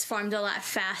 like, it's formed a lot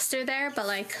faster there, but,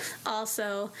 like,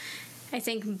 also I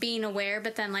think being aware,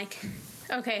 but then, like,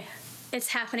 okay, it's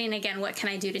happening again, what can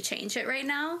I do to change it right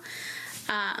now,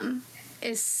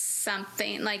 is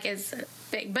something, like, is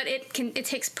big, but it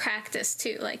takes practice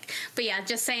too, like, but yeah,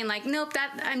 just saying, like, nope,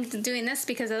 that I'm doing this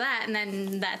because of that, and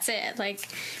then that's it, like,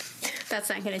 that's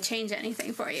not going to change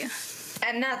anything for you.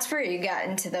 And that's where you get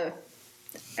into the,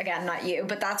 again, not you,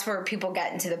 but that's where people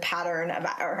get into the pattern of,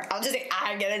 or I'll just say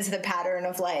I get into the pattern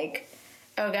of, like,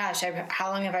 oh gosh,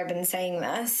 how long have I been saying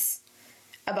this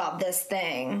about this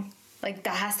thing? Like,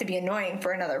 that has to be annoying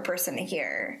for another person to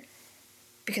hear,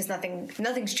 because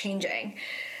nothing's changing.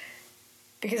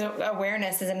 Because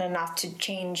awareness isn't enough to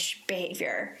change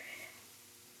behavior.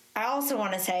 I also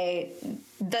want to say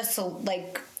this,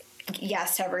 like,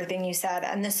 yes to everything you said,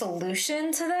 and the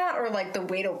solution to that, or, like, the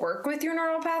way to work with your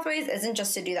neural pathways, isn't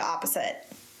just to do the opposite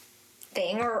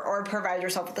thing or provide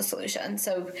yourself with a solution.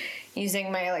 So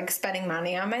using my, like, spending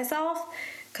money on myself,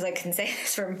 because I can say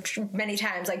this for many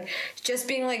times, like just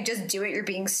being like, just do it, you're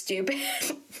being stupid,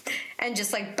 and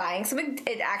just like buying something,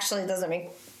 it actually doesn't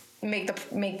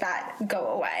make that go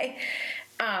away.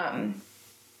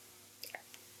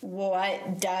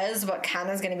 What kind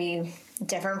of is going to be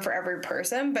different for every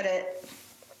person, but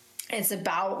it's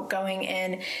about going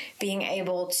in, being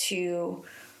able to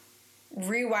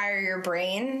rewire your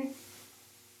brain.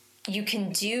 You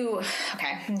can do,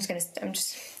 okay, I was like,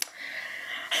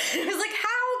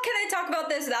 how can I talk about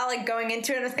this without like going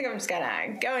into it? I think I'm just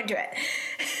gonna go into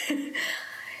it.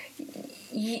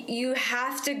 You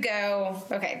have to go,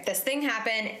 okay, this thing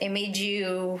happened, it made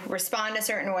you respond a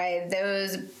certain way,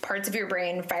 those parts of your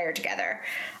brain fire together.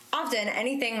 Often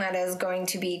anything that is going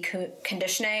to be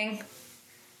conditioning,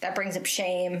 that brings up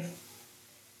shame,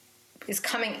 is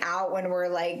coming out when we're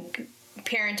like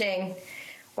parenting,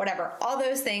 whatever, all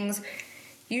those things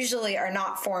usually are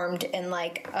not formed in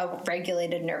like a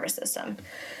regulated nervous system.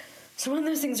 So when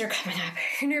those things are coming up,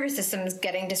 your nervous system is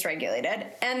getting dysregulated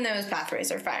and those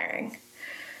pathways are firing.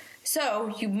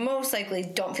 So you most likely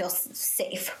don't feel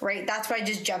safe, right? That's why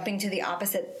just jumping to the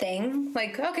opposite thing,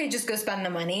 like, okay, just go spend the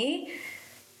money,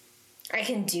 I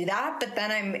can do that, but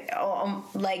then I'm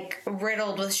like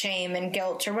riddled with shame and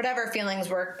guilt or whatever feelings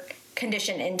were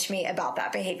conditioned into me about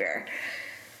that behavior.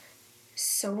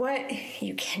 So what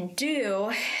you can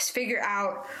do is figure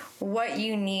out what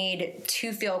you need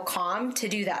to feel calm to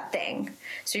do that thing.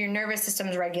 So your nervous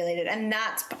system's regulated, and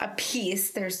that's a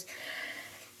piece. There's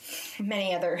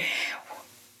many other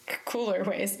cooler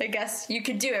ways, I guess, you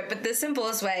could do it, but the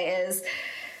simplest way is,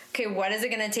 okay, what is it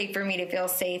going to take for me to feel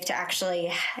safe to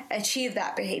actually achieve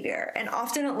that behavior? And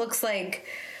often it looks like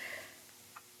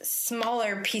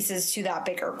smaller pieces to that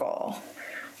bigger goal.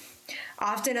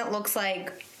 Often it looks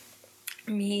like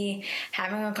me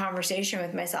having a conversation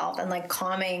with myself and like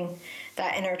calming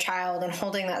that inner child and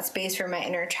holding that space for my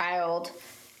inner child,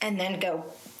 and then go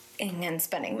and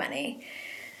spending money.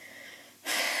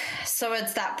 So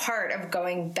it's that part of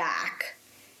going back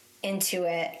into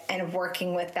it and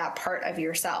working with that part of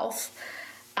yourself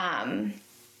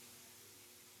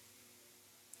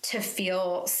to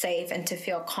feel safe and to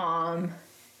feel calm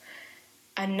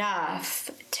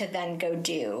enough to then go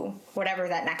do whatever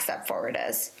that next step forward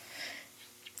is.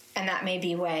 And that may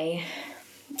be way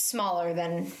smaller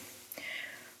than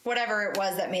whatever it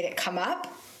was that made it come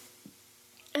up.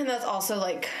 And that's also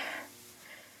like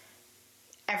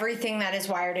everything that is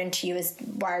wired into you is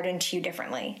wired into you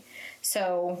differently.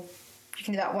 So you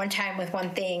can do that one time with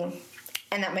one thing,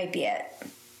 and that might be it,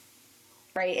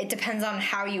 right? It depends on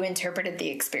how you interpreted the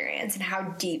experience and how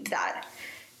deep that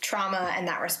trauma and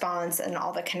that response and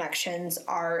all the connections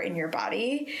are in your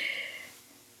body.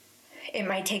 It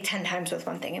might take 10 times with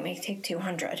one thing. It may take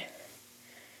 200.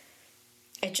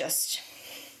 It just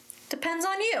depends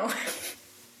on you.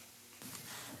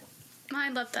 I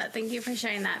love that. Thank you for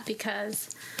sharing that,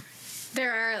 because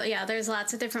there's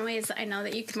lots of different ways I know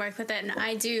that you can work with it. And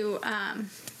I do, I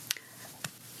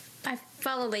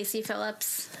follow Lacey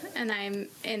Phillips, and I'm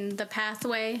in the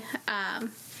pathway.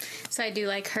 So I do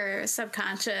like her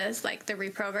subconscious, like the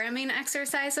reprogramming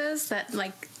exercises that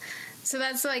like, so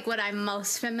that's like what I'm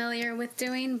most familiar with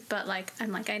doing, but like,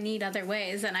 I'm like, I need other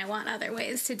ways and I want other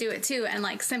ways to do it too. And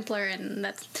like simpler, and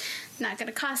that's not going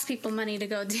to cost people money to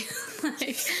go do,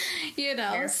 like, you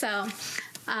know, yeah. So,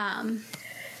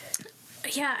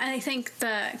 yeah, I think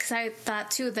because I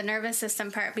thought too, the nervous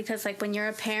system part, because like when you're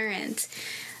a parent,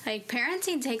 like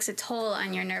parenting takes a toll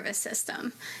on your nervous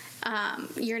system.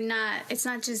 It's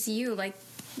not just you, like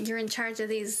you're in charge of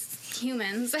these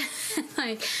humans,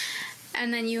 like,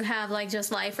 and then you have like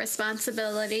just life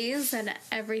responsibilities and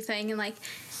everything, and like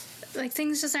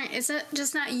things just aren't, it's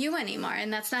just not you anymore,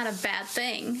 and that's not a bad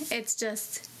thing. It's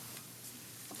just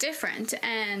different,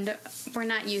 and we're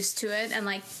not used to it, and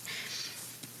like,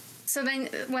 so then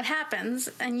what happens,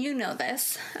 and you know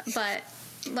this, but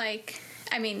like,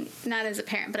 I mean, not as a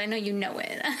parent, but I know you know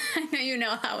it. I know you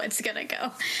know how it's gonna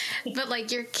go. But like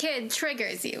your kid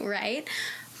triggers you, right?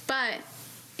 But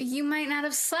you might not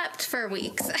have slept for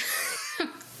weeks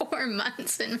or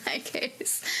months in my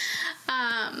case.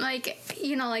 Like,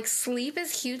 you know, like sleep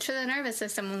is huge for the nervous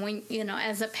system. When, you know,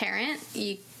 as a parent,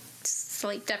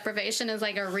 sleep deprivation is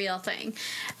like a real thing.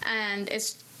 And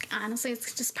it's honestly,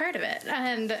 it's just part of it.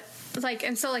 And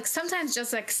so sometimes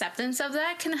just acceptance of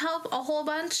that can help a whole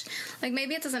bunch. Like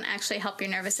maybe it doesn't actually help your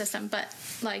nervous system, but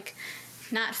like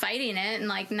not fighting it and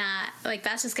like not like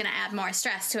that's just going to add more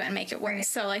stress to it and make it worse.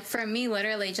 So like for me,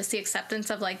 literally just the acceptance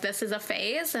of like this is a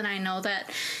phase, and I know that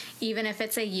even if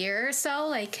it's a year or so,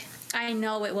 like I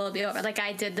know it will be over. Like,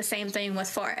 I did the same thing with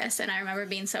Forrest, and I remember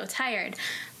being so tired,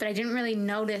 but I didn't really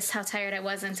notice how tired I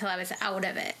was until I was out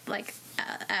of it. Like,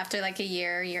 after like a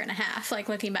year and a half, like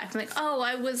looking back, I'm like, oh,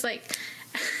 I was like,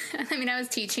 I mean, I was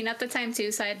teaching at the time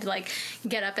too, so I had to like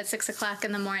get up at 6 o'clock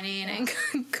in the morning and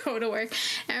go to work.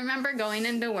 And I remember going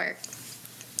into work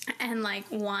and like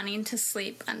wanting to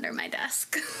sleep under my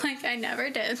desk. Like, I never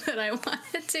did, but I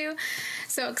wanted to.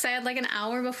 So, because I had like an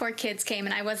hour before kids came,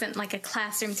 and I wasn't like a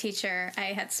classroom teacher. I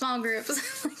had small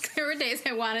groups. Like, there were days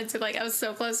I wanted to, like, I was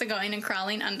so close to going and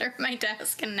crawling under my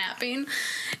desk and napping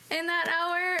in that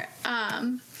hour.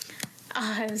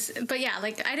 But yeah,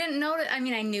 like, I didn't know I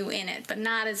mean, I knew in it, but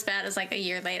not as bad as like a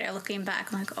year later looking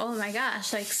back. I'm like, oh my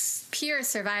gosh, like pure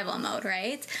survival mode,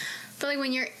 right? But like,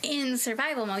 when you're in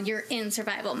survival mode, you're in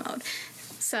survival mode.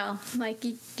 So like,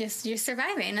 you're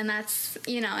surviving, and that's,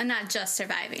 you know, and not just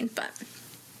surviving, but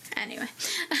anyway,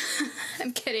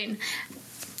 I'm kidding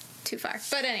too far.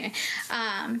 But anyway,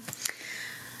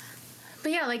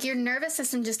 but yeah, like, your nervous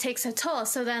system just takes a toll.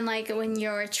 So then, like, when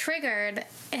you're triggered,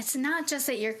 it's not just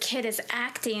that your kid is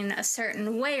acting a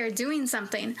certain way or doing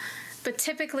something, but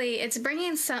typically it's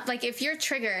bringing like, if you're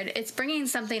triggered, it's bringing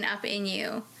something up in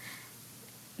you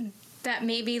that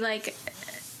maybe, like,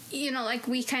 you know, like,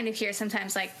 we kind of hear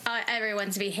sometimes, like,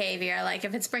 everyone's behavior, like,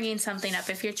 if it's bringing something up,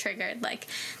 if you're triggered, like,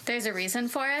 there's a reason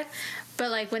for it. But,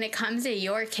 like, when it comes to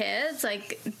your kids,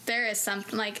 like, there is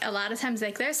something, like, a lot of times,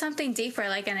 like, there's something deeper,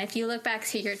 like, and if you look back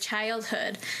to your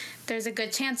childhood, there's a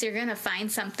good chance you're going to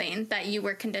find something that you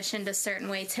were conditioned a certain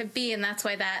way to be, and that's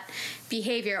why that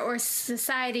behavior, or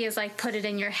society is, like, put it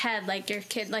in your head, like, your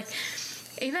kid, like,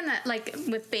 even, like,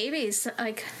 with babies,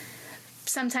 like,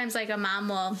 sometimes, like, a mom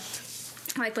will,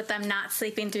 like, with them not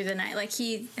sleeping through the night, like,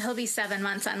 he'll be 7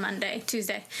 months on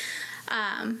Tuesday,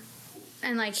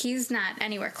 and like, he's not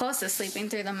anywhere close to sleeping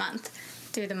through the night.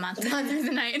 Through the month. I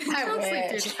Don't wish. sleep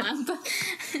through the month.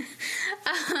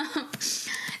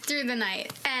 Through the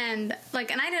night. And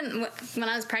like, and I didn't, when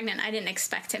I was pregnant, I didn't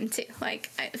expect him to.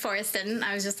 Like, Forrest didn't.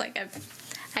 I was just like,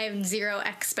 I have zero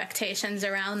expectations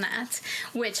around that,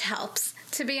 which helps,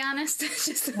 to be honest.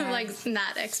 Just like,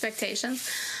 not expectations.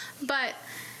 But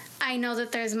I know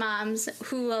that there's moms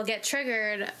who will get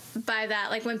triggered by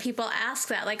that. Like, when people ask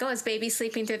that, like, oh, is baby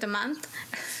sleeping through the month?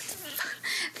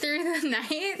 Through the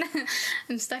night?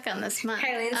 I'm stuck on this month.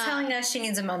 Kylene's telling us she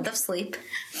needs a month of sleep.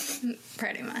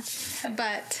 Pretty much.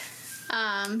 But,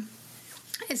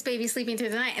 is baby sleeping through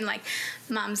the night? And like,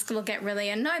 moms will get really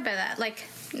annoyed by that. Like,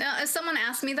 no, if someone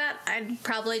asked me that, I'd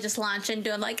probably just launch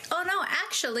into it like, oh no,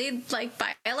 actually, like,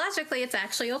 biologically, it's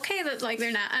actually okay that, like,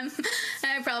 they're not. And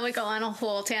I'd probably go on a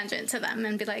whole tangent to them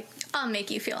and be like, I'll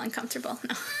make you feel uncomfortable.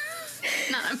 No.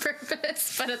 Not on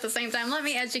purpose, but at the same time, let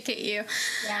me educate you.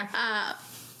 Yeah.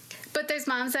 But there's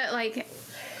moms that, like,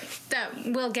 that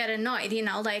will get annoyed, you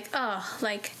know, like, oh,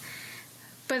 like,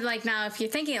 but like, now if you're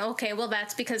thinking, okay, well,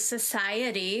 that's because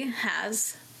society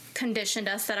has conditioned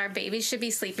us that our babies should be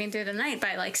sleeping through the night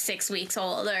by like 6 weeks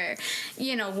old, or,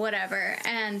 you know, whatever.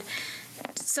 And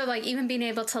so, like, even being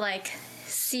able to, like,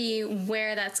 see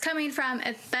where that's coming from,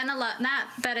 it's been a lot, not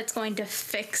that it's going to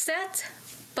fix it,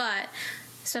 but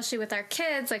especially with our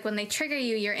kids, like, when they trigger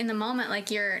you, you're in the moment, like,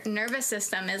 your nervous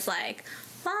system is like,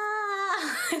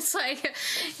 ah, it's like,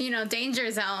 you know,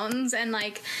 danger zones, and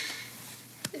like,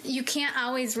 you can't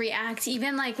always react.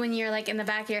 Even like, when you're like in the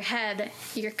back of your head,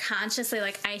 you're consciously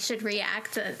like, I should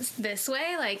react this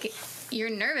way. Like, your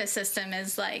nervous system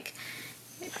is like,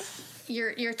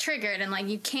 you're triggered, and like,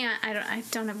 you can't. I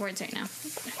don't have words right now.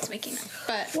 It's waking up.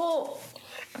 But Well,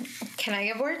 can I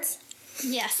give words?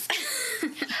 yes.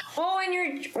 Well, when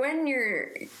you're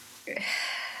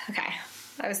okay,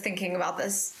 I was thinking about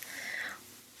this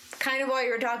kind of while you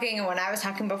were talking and when I was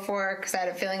talking before, because I had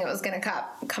a feeling it was going to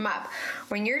come up.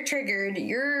 When you're triggered,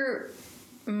 your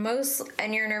nervous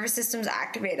system's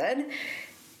activated.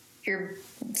 Your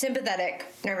sympathetic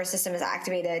nervous system is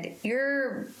activated.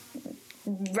 Your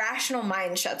rational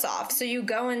mind shuts off. So you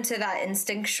go into that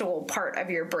instinctual part of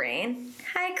your brain.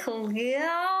 Hi, Khalil.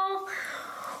 Oh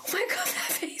my god,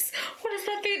 that face. What is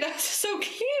that face? That's so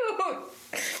cute.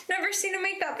 Never seen him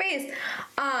make that face.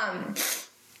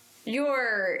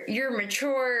 Your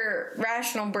mature,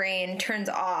 rational brain turns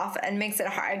off and makes it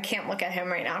hard. I can't look at him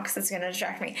right now because it's going to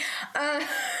distract me.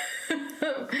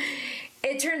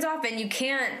 It turns off, and you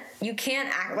can't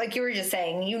act like you were just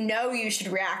saying. You know you should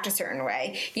react a certain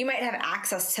way. You might have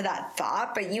access to that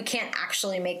thought, but you can't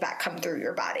actually make that come through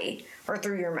your body or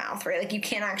through your mouth, right? Like, you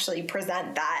can't actually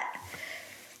present that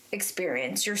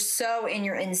experience. You're so in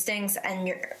your instincts, and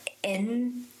you're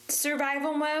in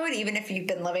survival mode. Even if you've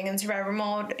been living in survival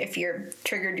mode, if you're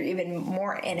triggered, you're even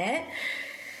more in it.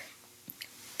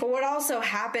 But what also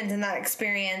happens in that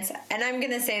experience, and I'm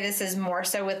going to say this is more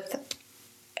so with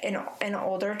an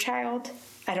older child.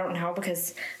 I don't know,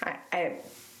 because I'm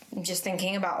just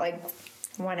thinking about like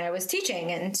when I was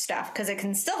teaching and stuff, because it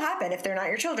can still happen if they're not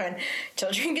your children.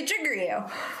 Children can trigger you.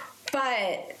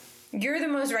 But you're the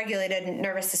most regulated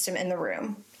nervous system in the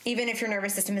room, even if your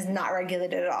nervous system is not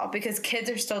regulated at all, because kids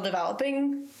are still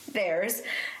developing theirs,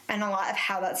 and a lot of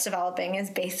how that's developing is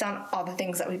based on all the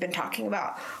things that we've been talking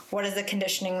about. What is the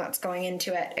conditioning that's going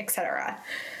into it, etc.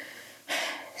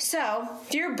 So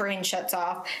your brain shuts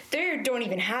off. They don't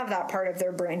even have that part of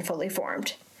their brain fully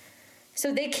formed.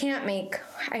 So they can't make,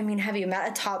 have you met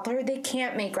a toddler? They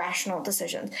can't make rational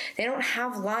decisions. They don't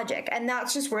have logic. And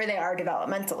that's just where they are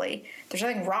developmentally. There's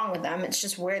nothing wrong with them. It's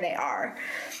just where they are.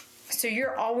 So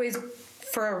you're always,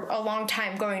 for a long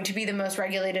time, going to be the most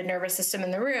regulated nervous system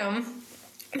in the room,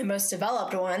 the most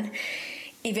developed one,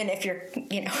 even if you're,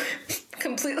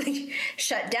 completely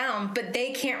shut down. But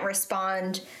they can't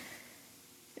respond.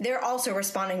 They're also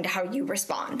responding to how you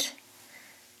respond.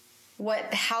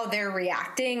 How they're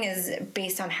reacting is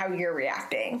based on how you're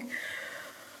reacting,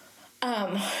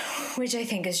 which I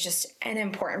think is just an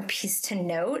important piece to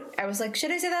note. I was like, should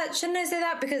I say that? Shouldn't I say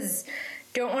that? Because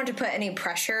don't want to put any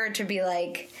pressure to be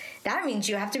like, that means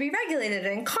you have to be regulated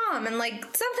and calm, and like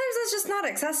sometimes that's just not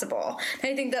accessible.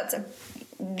 And I think that's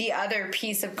the other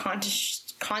piece of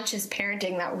conscious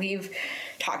parenting that we've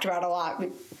talked about a lot. We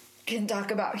can talk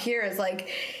about here is like,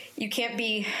 you can't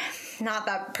be, not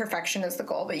that perfection is the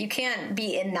goal, but you can't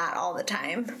be in that all the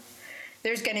time.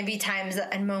 There's going to be times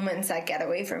and moments that get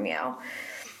away from you,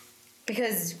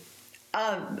 because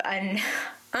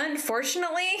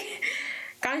unfortunately,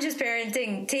 conscious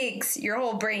parenting takes your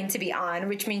whole brain to be on,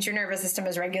 which means your nervous system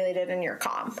is regulated and you're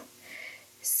calm.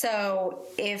 So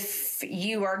if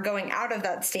you are going out of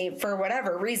that state for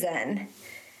whatever reason,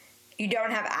 you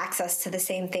don't have access to the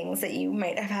same things that you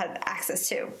might have had access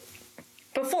to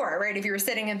before, right? If you were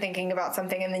sitting and thinking about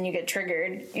something and then you get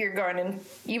triggered,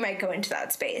 you might go into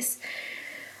that space.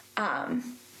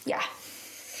 Yeah.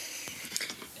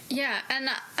 Yeah,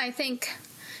 and I think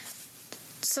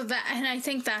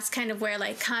that's kind of where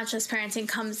like conscious parenting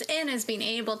comes in, is being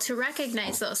able to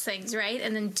recognize those things, right?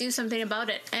 And then do something about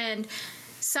it. And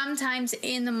sometimes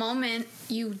in the moment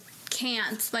you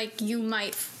can't, like you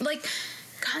might, like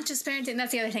conscious parenting,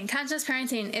 that's the other thing. Conscious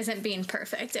parenting isn't being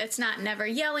perfect. It's not never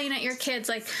yelling at your kids.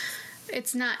 Like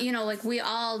it's not, like we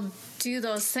all do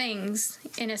those things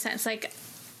in a sense. Like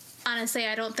honestly,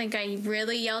 I don't think I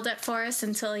really yelled at Forrest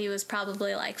until he was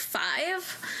probably like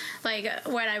 5. Like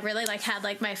when I really like had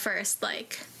like my first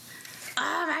like,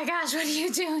 oh my gosh, what are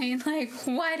you doing? Like,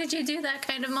 why did you do that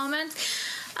kind of moment?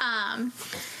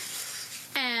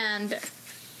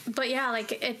 But yeah,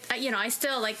 like it, I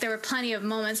still like, there were plenty of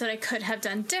moments that I could have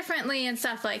done differently and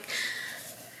stuff like,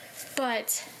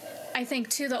 but I think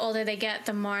too, the older they get,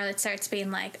 the more it starts being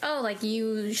like, oh, like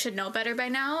you should know better by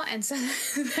now. And so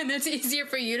then it's easier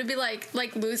for you to be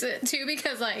like lose it too,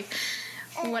 because like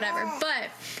whatever, but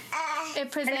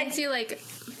it presents you like,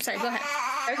 sorry, go ahead.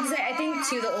 I was gonna say, I think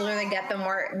too, the older they get, the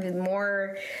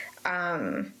more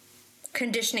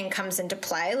conditioning comes into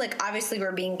play. Like obviously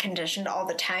we're being conditioned all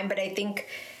the time, but I think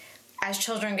as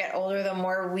children get older, the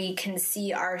more we can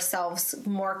see ourselves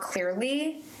more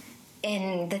clearly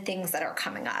in the things that are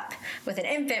coming up. With an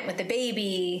infant, with a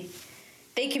baby,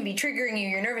 they can be triggering you,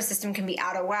 your nervous system can be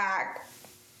out of whack,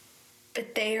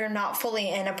 but they are not fully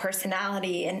in a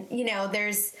personality. And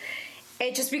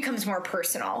it just becomes more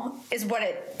personal is what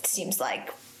it seems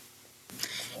like.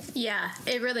 Yeah,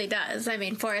 it really does. I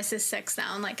mean, Forrest is 6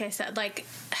 now, and like I said, like,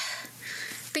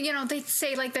 they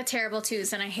say like the terrible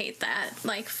twos, and I hate that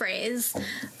like phrase,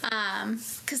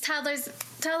 because toddlers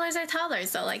are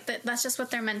toddlers though. Like that's just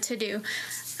what they're meant to do.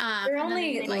 They're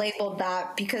only labeled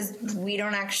that because we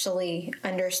don't actually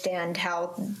understand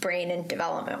how brain and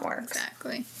development works.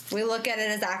 Exactly. We look at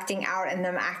it as acting out and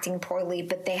them acting poorly,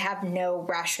 but they have no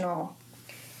rational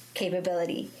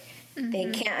capability. Mm-hmm.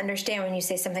 They can't understand when you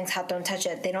say something's hot, don't touch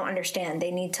it. They don't understand.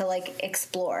 They need to like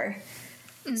explore.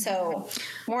 Mm-hmm. So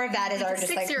more of that is our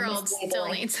just like 6-year-old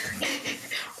still needs.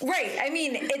 Right. I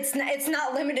mean, it's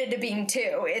not limited to being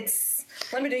 2. It's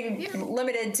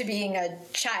limited to being a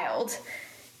child.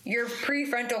 Your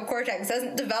prefrontal cortex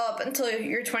doesn't develop until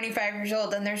you're 25 years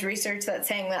old, and there's research that's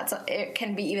saying that it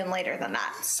can be even later than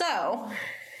that. So,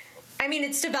 I mean,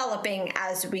 it's developing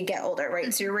as we get older,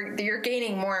 right? So you're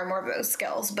gaining more and more of those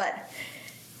skills, but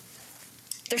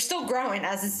they're still growing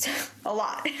as it's a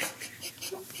lot.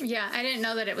 Yeah, I didn't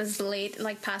know that it was late,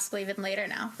 like possibly even later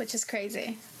now, which is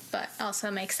crazy, but also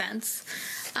makes sense.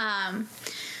 But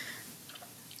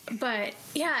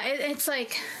yeah, it's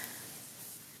like,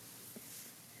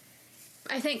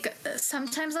 I think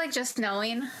sometimes, like, just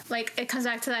knowing, like, it comes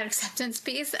back to that acceptance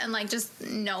piece, and, like, just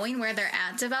knowing where they're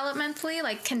at developmentally,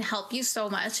 like, can help you so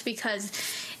much, because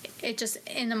it just,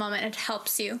 in the moment, it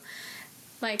helps you.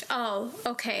 Like, oh,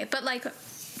 okay. But, like,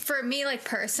 for me, like,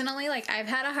 personally, like, I've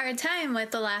had a hard time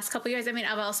with the last couple years. I mean,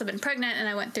 I've also been pregnant, and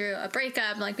I went through a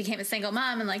breakup, and, like, became a single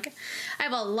mom, and, like, I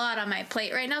have a lot on my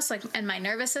plate right now, so, like, and my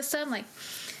nervous system, like,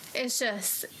 it's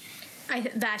just...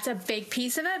 that's a big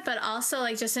piece of it, but also,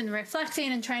 like, just in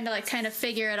reflecting and trying to, like, kind of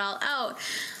figure it all out,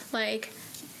 like,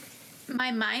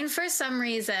 my mind, for some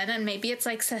reason, and maybe it's,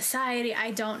 like, society,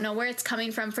 I don't know where it's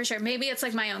coming from for sure. Maybe it's,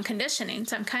 like, my own conditioning,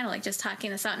 so I'm kind of, like, just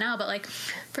talking this out now, but, like,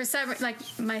 for some, like,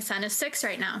 my son is 6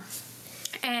 right now,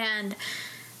 and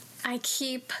I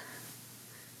keep...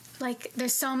 like,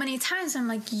 there's so many times I'm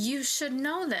like, you should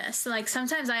know this. Like,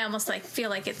 sometimes I almost, like, feel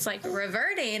like it's, like,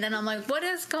 reverting, and I'm like, what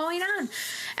is going on?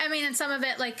 I mean, and some of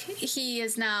it, like, he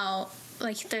is now,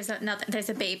 like, there's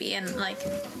a baby, and, like,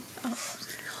 oh,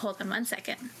 hold on 1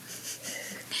 second.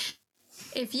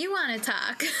 If you want to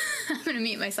talk, I'm going to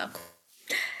mute myself.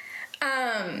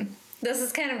 This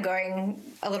is kind of going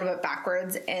a little bit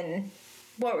backwards in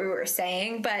what we were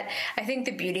saying, but I think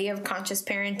the beauty of conscious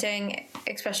parenting,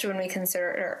 especially when we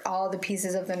consider all the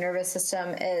pieces of the nervous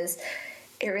system, is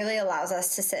it really allows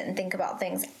us to sit and think about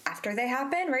things after they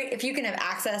happen, right? If you can have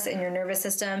access in your nervous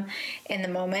system in the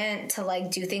moment to, like,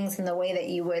 do things in the way that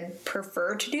you would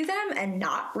prefer to do them and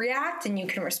not react, and you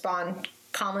can respond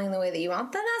calmly in the way that you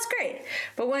want, then that's great.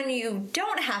 But when you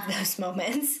don't have those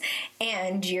moments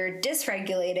and you're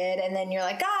dysregulated, and then you're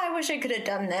like, oh, I wish I could have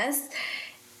done this,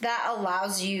 that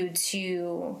allows you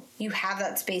have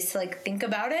that space to, like, think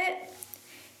about it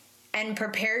and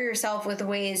prepare yourself with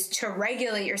ways to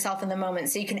regulate yourself in the moment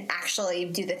so you can actually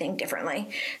do the thing differently.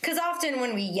 Because often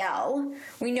when we yell,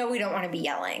 we know we don't want to be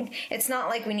yelling. It's not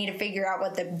like we need to figure out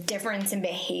what the difference in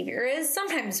behavior is.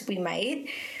 Sometimes we might.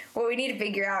 What we need to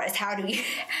figure out is how do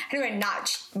I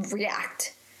not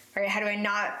react? Right? How do I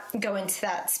not go into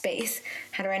that space?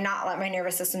 How do I not let my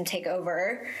nervous system take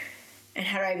over? And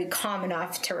how do I be calm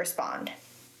enough to respond?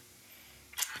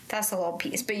 That's a little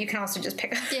piece, but you can also just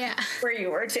pick up where you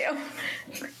were too.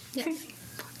 Yeah.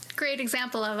 Great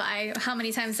example of how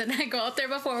many times did I go out there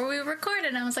before we recorded,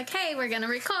 and I was like, hey, we're going to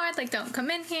record, like, don't come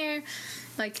in here.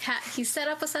 Like, he set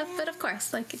up us up, but of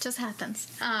course, like, it just happens.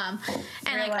 And,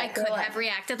 like, I could have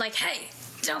reacted like, hey,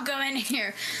 don't go in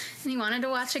here. And he wanted to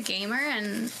watch a gamer,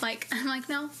 and, like, I'm like,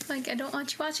 no, like, I don't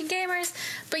want you watching gamers.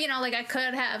 But, you know, like, I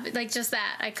could have, like, just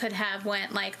that. I could have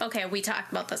went, like, okay, we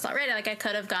talked about this already. Like, I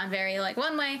could have gone very, like,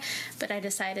 one way, but I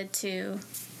decided to,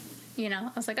 you know,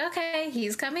 I was like, okay,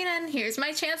 he's coming in. Here's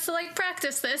my chance to, like,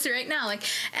 practice this right now. Like,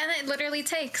 and it literally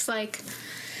takes, like...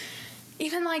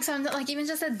 even, like, some, like, even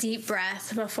just a deep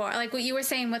breath before, like what you were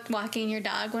saying with walking your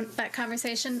dog, when that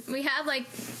conversation we had, like,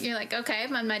 you're like, okay,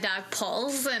 when my dog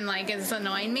pulls and, like, is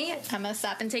annoying me, I'm gonna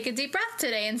stop and take a deep breath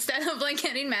today instead of, like,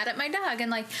 getting mad at my dog.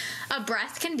 And, like, a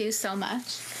breath can do so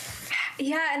much.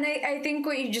 Yeah, and I think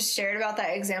what you just shared about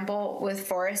that example with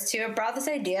Forrest, too, it brought this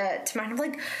idea to mind of,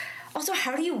 like, also,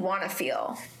 how do you want to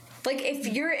feel? Like, if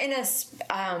you're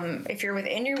if you're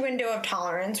within your window of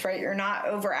tolerance, right, you're not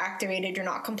overactivated, you're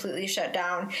not completely shut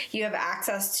down, you have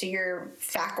access to your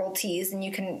faculties, and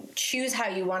you can choose how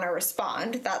you want to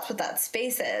respond. That's what that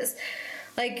space is.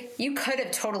 Like, you could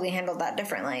have totally handled that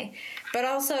differently. But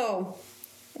also,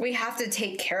 we have to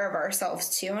take care of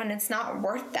ourselves, too, and it's not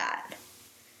worth that.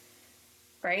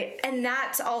 Right? And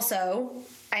that's also,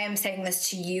 I am saying this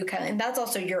to you, Kylie, that's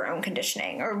also your own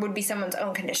conditioning, or would be someone's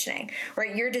own conditioning,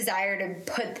 right? Your desire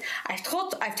to put, I've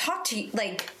talked to you,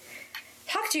 like,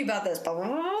 talked to you about this, blah, blah,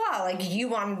 blah, blah. Like, you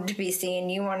wanted to be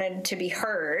seen, you wanted to be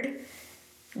heard.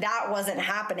 That wasn't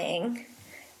happening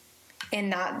in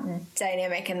that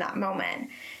dynamic, in that moment.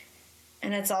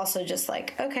 And it's also just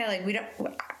like, okay, like,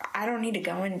 I don't need to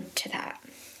go into that.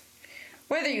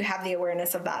 Whether you have the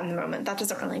awareness of that in the moment, that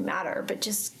doesn't really matter, but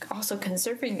just also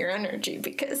conserving your energy,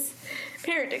 because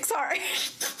parenting's hard.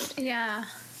 Yeah.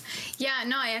 Yeah,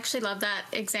 no, I actually love that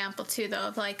example too, though,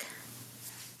 of, like,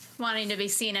 wanting to be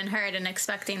seen and heard and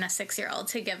expecting a 6-year-old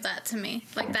to give that to me.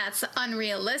 Like, that's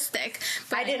unrealistic.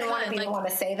 But I didn't want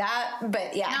to say that,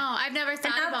 but yeah. No, I've never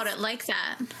thought about it like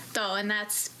that, though, and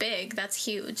that's big. That's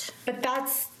huge. But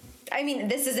that's, I mean,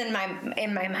 this is in my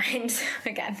mind.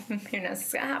 Again, who knows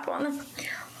what's going to happen when the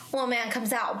little man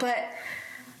comes out. But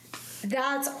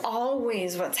that's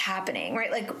always what's happening,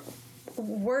 right? Like,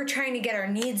 we're trying to get our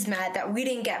needs met that we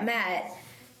didn't get met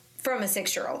from a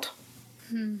 6-year-old.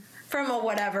 From a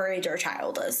whatever age our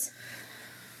child is.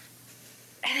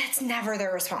 And it's never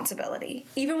their responsibility.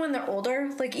 Even when they're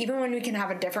older, like, even when we can have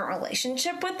a different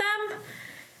relationship with them,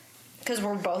 because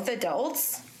we're both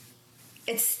adults,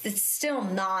 it's still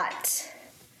not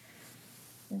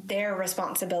their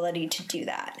responsibility to do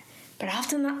that. But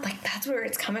often that's where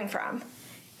it's coming from,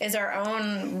 is our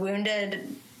own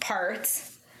wounded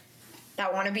parts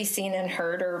that want to be seen and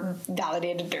heard or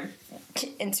validated, or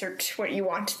insert what you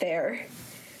want there.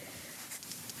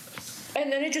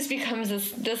 And then it just becomes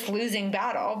this losing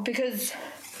battle, because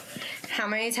how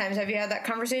many times have you had that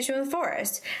conversation with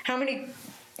Forrest? How many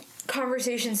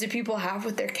conversations do people have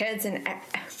with their kids? And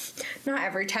not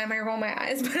every time I roll my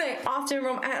eyes, but I often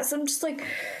roll my eyes. I'm just like,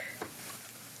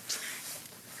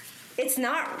 it's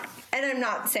not, and I'm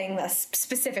not saying this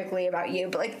specifically about you,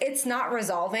 but like, it's not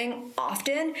resolving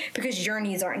often because your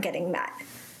needs aren't getting met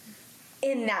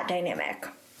in that dynamic,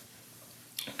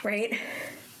 right?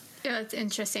 Yeah, it's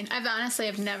interesting.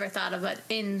 I've never thought of it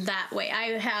in that way.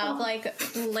 I have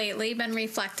lately been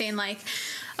reflecting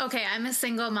okay, I'm a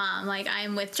single mom.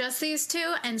 I'm with just these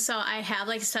two. And so I have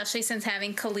especially since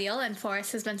having Khalil, and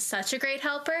Forrest has been such a great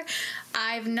helper,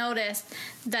 I've noticed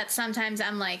that sometimes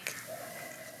I'm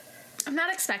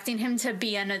not expecting him to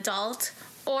be an adult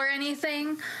or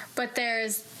anything, but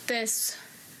there's this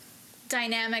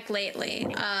dynamic lately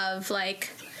of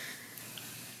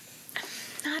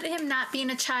not him not being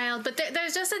a child, but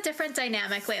there's just a different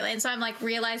dynamic lately. And so I'm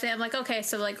realizing, I'm okay,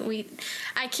 so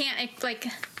I can't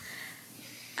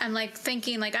I'm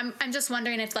thinking I'm just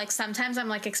wondering if sometimes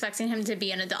I'm expecting him to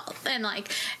be an adult, and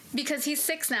because he's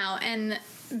 6 now and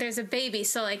there's a baby,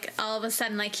 so all of a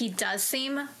sudden he does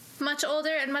seem much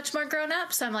older and much more grown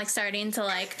up. So I'm starting to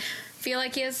feel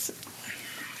like he is.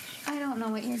 I don't know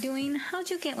what you're doing. How'd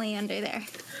you get way under there?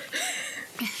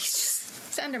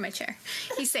 He's under my chair.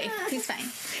 He's safe. He's fine.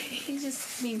 He's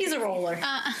just being He's crazy. A roller.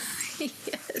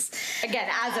 Yes. Again,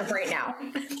 as of right now.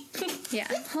 Yeah.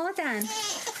 Hold on.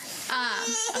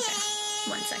 Okay.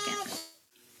 1 second.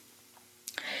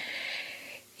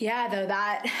 Yeah, though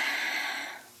I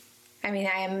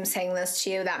am saying this to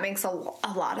you, that makes a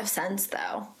lot of sense,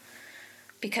 though.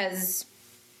 Because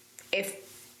if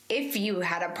you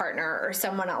had a partner or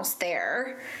someone else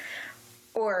there,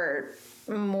 or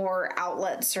more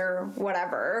outlets or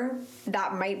whatever,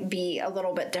 that might be a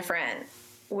little bit different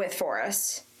with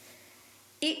Forrest.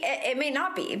 It may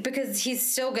not be, because he's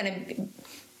still gonna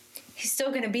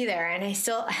be there, and I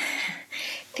still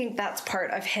think that's part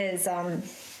of his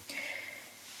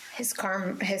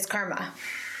karma,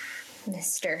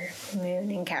 Mr. Moon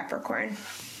in Capricorn.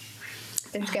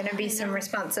 There's going to be some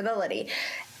responsibility,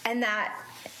 and that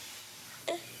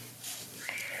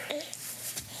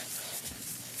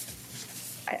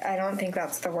I don't think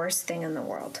that's the worst thing in the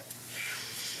world.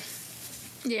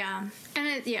 Yeah. And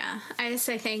I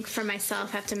think for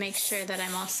myself, have to make sure that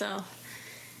I'm also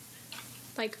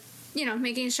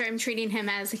making sure I'm treating him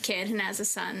as a kid and as a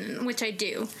son, which I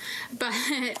do. But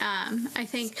I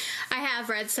think I have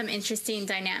read some interesting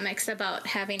dynamics about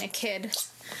having a kid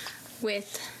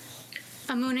with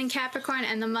a moon in Capricorn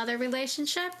and the mother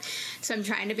relationship. So I'm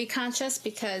trying to be conscious,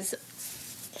 because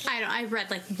I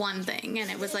read one thing and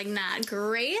it was not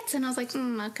great, and I was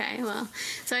okay, well,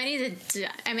 so I need to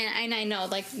and I know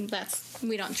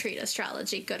we don't treat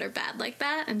astrology good or bad like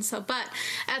that, and so, but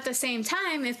at the same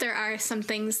time, if there are some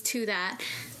things to that,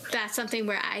 that's something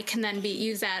where I can then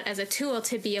use that as a tool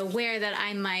to be aware that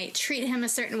I might treat him a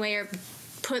certain way or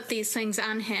put these things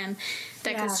on him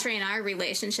that could strain our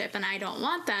relationship, and I don't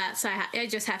want that. So I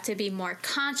just have to be more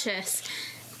conscious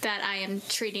that I am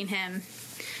treating him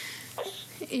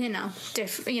in a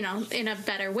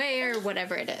better way or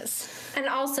whatever it is. And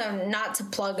also, not to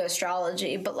plug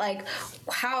astrology, but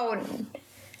how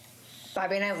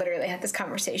Bobby and I literally had this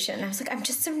conversation. I was I'm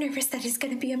just so nervous that he's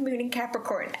going to be a moon in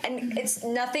Capricorn, and it's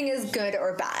nothing is good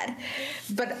or bad,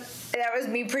 but that was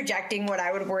me projecting what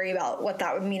I would worry about, what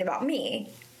that would mean about me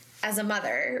as a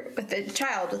mother with a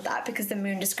child with that, because the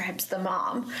moon describes the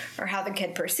mom, or how the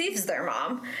kid perceives their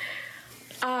mom.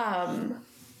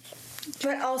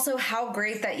 But also how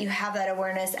great that you have that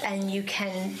awareness, and you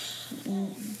can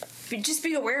just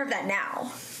be aware of that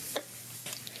now.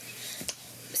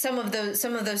 Some of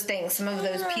those things, some of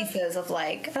those pieces of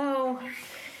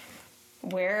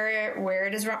where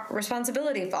does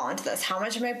responsibility fall into this? How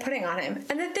much am I putting on him?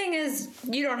 And the thing is,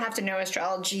 you don't have to know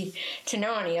astrology to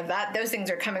know any of that. Those things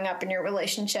are coming up in your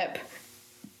relationship,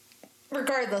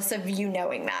 regardless of you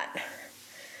knowing that.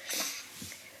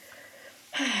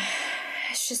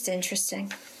 It's just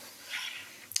interesting.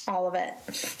 All of it.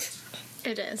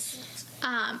 It is.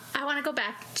 I want to go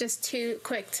back just too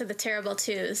quick to the terrible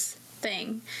twos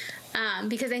thing.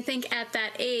 Because I think at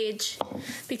that age,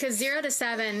 because 0 to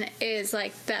 7 is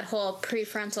that whole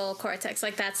prefrontal cortex,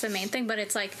 that's the main thing, but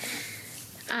it's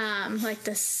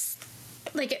this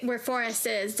like where Forrest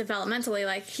is developmentally,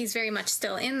 like he's very much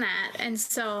still in that. And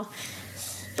so,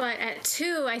 but at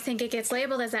 2, I think it gets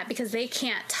labeled as that because they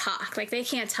can't talk. Like they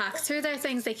can't talk through their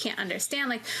things. They can't understand.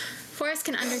 Like Forrest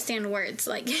can understand words.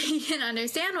 Like he can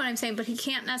understand what I'm saying, but he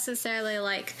can't necessarily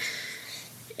like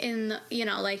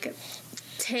like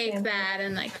take that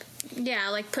and like, yeah,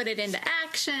 like put it into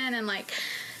action and like,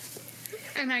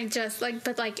 and I just like,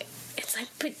 but like, it's like,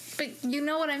 but you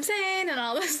know what I'm saying and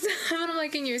all this stuff. And I'm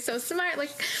like, and you're so smart.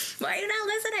 Like, why are you not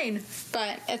listening?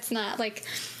 But it's not like,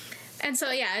 and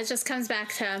so, yeah, it just comes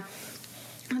back to,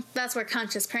 that's where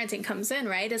conscious parenting comes in,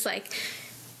 right? It's like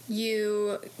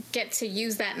you get to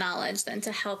use that knowledge then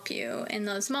to help you in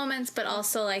those moments, but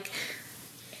also like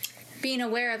being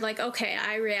aware of like, okay,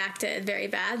 I reacted very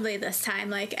badly this time.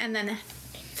 Like, and then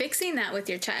fixing that with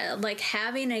your child, like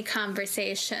having a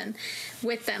conversation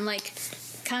with them, like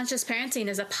conscious parenting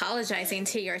is apologizing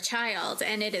to your child,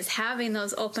 and it is having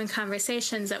those open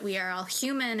conversations that we are all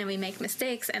human and we make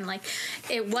mistakes, and like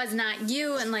it was not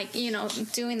you, and like,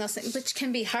 doing those things, which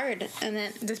can be hard. And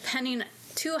then depending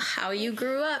to how you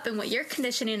grew up and what your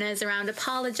conditioning is around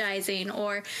apologizing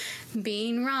or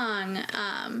being wrong.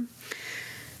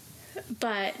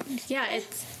 But yeah,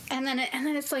 and then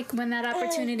it's like when that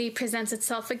opportunity presents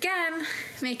itself again,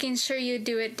 making sure you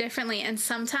do it differently. And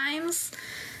sometimes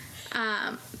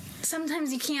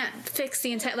you can't fix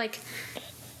the entire, like,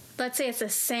 let's say it's the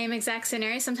same exact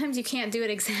scenario. Sometimes you can't do it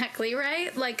exactly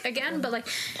right, like, again, but, like,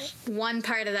 one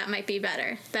part of that might be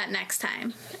better that next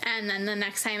time. And then the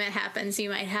next time it happens, you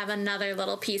might have another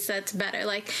little piece that's better.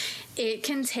 Like, it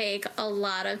can take a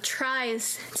lot of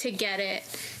tries to get it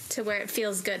to where it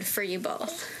feels good for you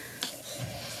both,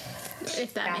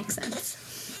 if that makes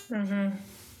sense. Mm-hmm.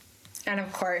 And,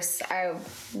 of course, I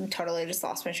totally just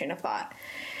lost my train of thought.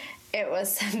 It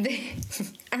was something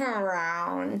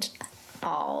around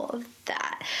all of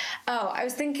that. Oh, I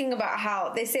was thinking about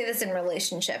how they say this in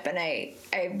relationship, and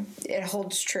it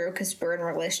holds true because we're in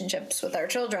relationships with our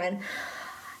children.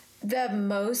 The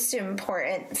most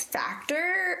important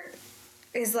factor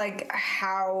is like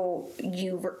how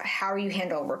you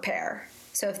handle repair.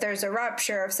 So if there's a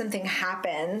rupture, if something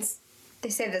happens, they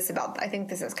say this about, I think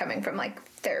this is coming from like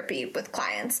therapy with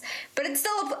clients, but it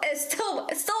still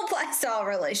applies to all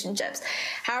relationships.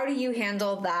 How do you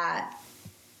handle that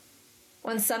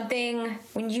when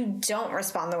you don't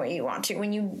respond the way you want to,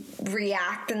 when you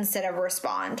react instead of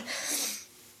respond?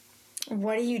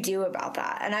 What do you do about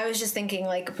that? And I was just thinking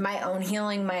like my own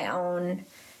healing, my own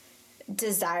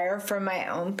desire from my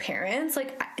own parents.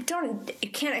 Like you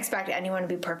can't expect anyone to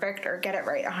be perfect or get it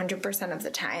right 100% of the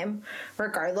time,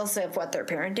 regardless of what their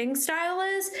parenting style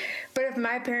is. But if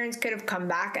my parents could have come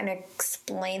back and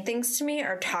explained things to me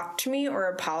or talked to me or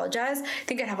apologized, I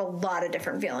think I'd have a lot of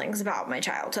different feelings about my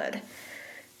childhood,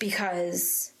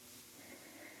 because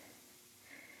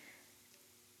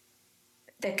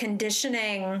the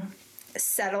conditioning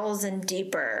settles in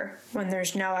deeper when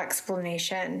there's no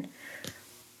explanation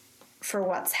for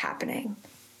what's happening.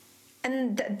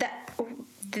 And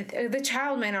the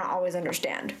child may not always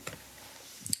understand.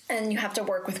 And you have to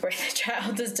work with where the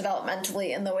child is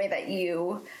developmentally in the way that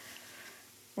you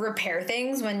repair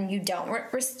things when you don't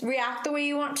react the way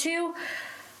you want to.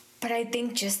 But I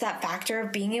think just that factor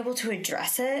of being able to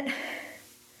address it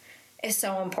is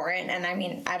so important. And I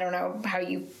mean, I don't know how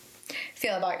you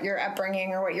feel about your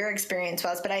upbringing or what your experience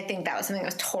was, but I think that was something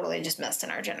that was totally just missed in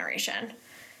our generation.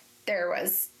 There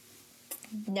was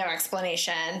no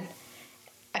explanation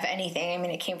of anything. I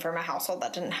mean, it came from a household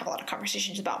that didn't have a lot of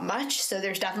conversations about much, so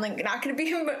there's definitely not going to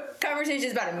be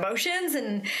conversations about emotions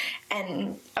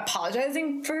and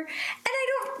apologizing for. And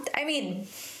I mean,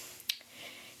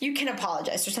 you can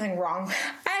apologize. There's something wrong.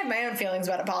 I have my own feelings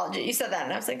about apology. You said that,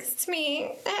 and I was like, it's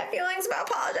me. I have feelings about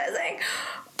apologizing,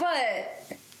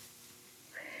 but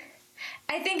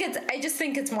I just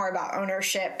think it's more about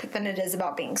ownership than it is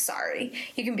about being sorry.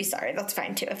 You can be sorry. That's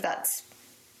fine too if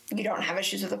you don't have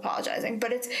issues with apologizing.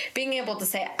 But it's being able to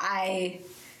say,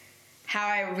 how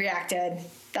I reacted,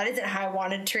 that isn't how I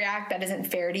wanted to react. That isn't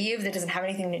fair to you. That doesn't have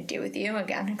anything to do with you.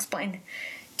 Again, explain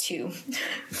to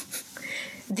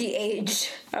the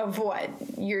age of what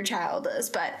your child is.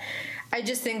 But I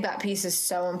just think that piece is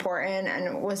so important, and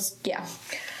it was,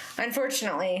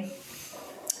 unfortunately,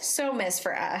 so missed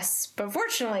for us, but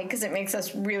fortunately, because it makes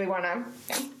us really want to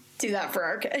do that for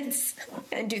our kids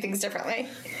and do things differently.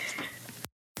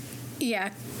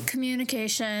 Yeah,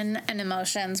 communication and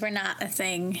emotions were not a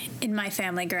thing in my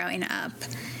family growing up.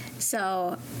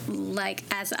 So, like,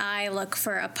 as I look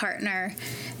for a partner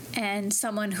and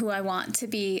someone who I want to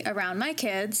be around my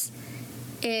kids,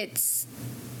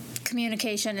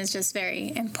 communication is just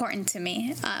very important to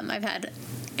me. I've had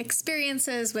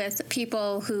experiences with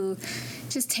people who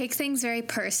just take things very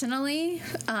personally,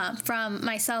 from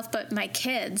myself, but my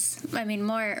kids. I mean,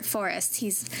 more Forrest.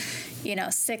 He's,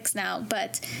 6 now,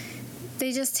 but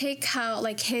they just take how,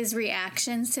 like, his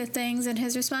reactions to things and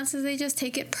his responses, they just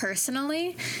take it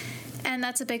personally. And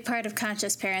that's a big part of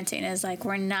conscious parenting, is like,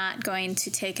 we're not going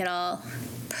to take it all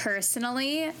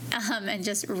personally and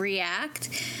just react.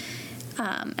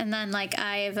 And then, like,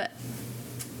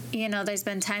 there's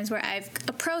been times where I've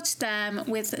approached them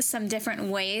with some different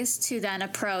ways to then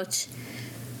approach,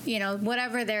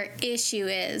 whatever their issue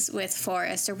is with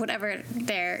Forrest, or whatever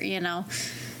they're,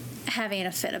 having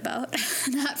a fit about.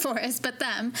 Not Forrest, but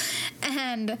them.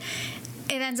 And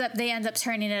they end up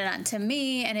turning it on to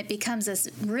me, and it becomes this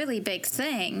really big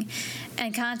thing.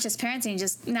 And conscious parenting,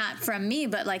 just not from me,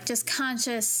 but like just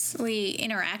consciously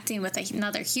interacting with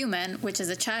another human, which is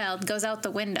a child, goes out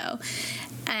the window.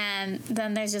 And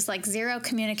then there's just like zero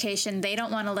communication. They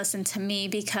don't want to listen to me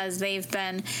because they've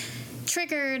been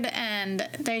triggered, and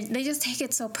they just take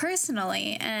it so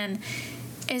personally. And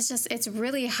it's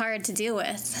really hard to deal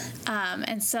with.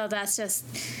 And so that's just...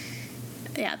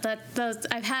 Yeah,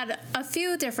 I've had a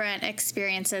few different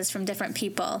experiences from different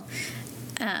people.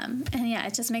 And yeah,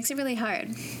 it just makes it really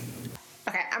hard.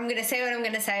 Okay, I'm going to say what I'm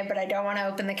going to say, but I don't want to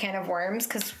open the can of worms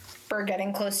because we're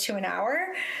getting close to an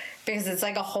hour, because it's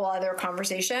like a whole other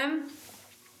conversation.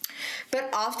 But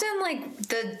often, like,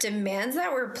 the demands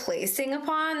that we're placing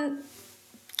upon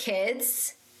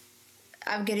kids,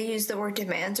 I'm going to use the word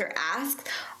demands or asks,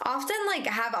 often, like,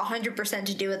 have 100%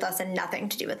 to do with us and nothing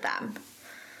to do with them.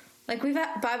 Like, we've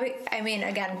had Bobby, I mean,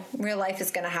 again, real life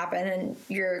is going to happen, and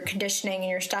your conditioning and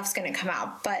your stuff's going to come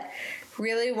out, but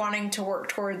really wanting to work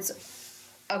towards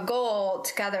a goal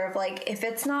together of, like, if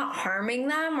it's not harming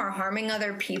them or harming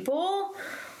other people,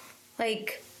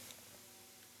 like,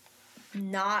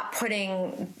 not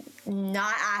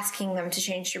asking them to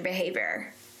change their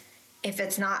behavior if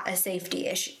it's not a safety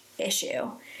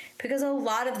issue. Because a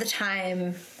lot of the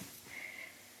time,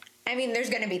 I mean, there's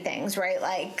going to be things, right?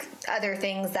 Like other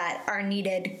things that are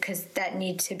needed because that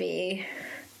need to be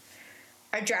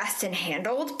addressed and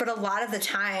handled. But a lot of the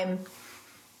time,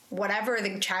 whatever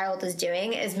the child is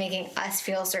doing is making us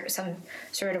feel some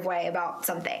sort of way about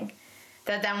something.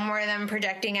 That then we're then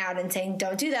projecting out and saying,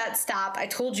 don't do that, stop, I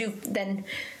told you, then,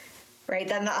 right?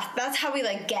 Then that's how we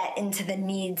like get into the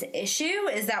needs issue,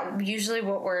 is that usually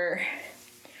what we're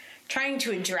trying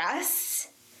to address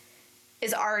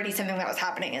is already something that was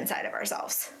happening inside of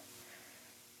ourselves.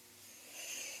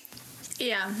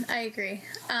 Yeah, I agree.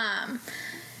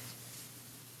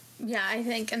 Yeah, I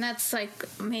think, and that's like,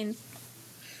 I mean,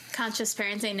 conscious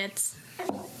parenting, it's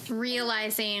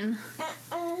realizing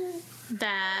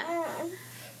that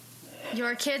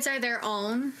your kids are their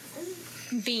own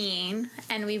being,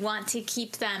 and we want to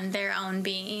keep them their own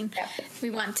being. Yep. We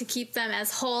want to keep them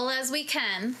as whole as we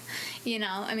can.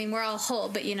 I mean, we're all whole,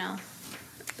 but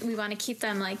we want to keep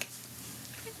them like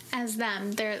as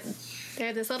them. They're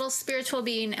this little spiritual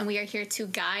being, and we are here to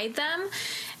guide them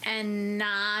and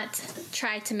not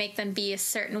try to make them be a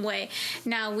certain way.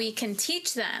 Now, we can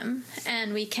teach them,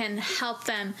 and we can help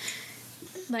them,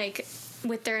 like,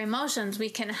 with their emotions. We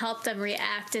can help them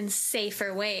react in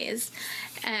safer ways.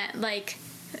 And like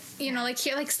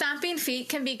here, like stomping feet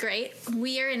can be great.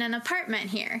 We are in an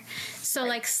apartment here. So,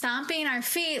 like, stomping our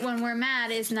feet when we're mad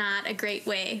is not a great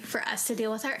way for us to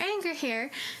deal with our anger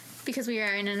here, because we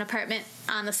are in an apartment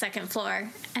on the second floor,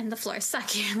 and the floors suck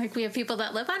here. Like, we have people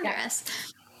that live under us.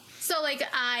 So, like,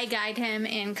 I guide him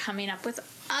in coming up with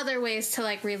other ways to,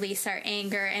 like, release our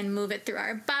anger and move it through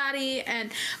our body.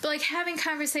 But, like, having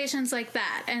conversations like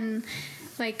that, and,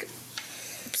 like,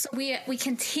 so we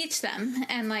can teach them,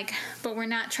 and, like, but we're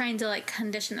not trying to, like,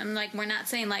 condition them. Like, we're not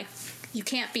saying, like, you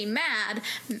can't be mad,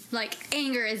 like,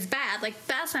 anger is bad. Like,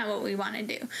 that's not what we want to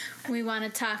do. We want to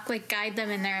talk, like, guide them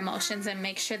in their emotions and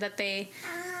make sure that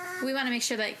we want to make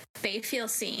sure that they feel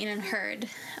seen and heard.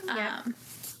 Yep.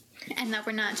 And that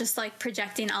we're not just, like,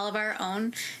 projecting all of our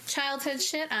own childhood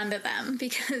shit onto them,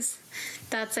 because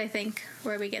that's, I think,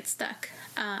 where we get stuck.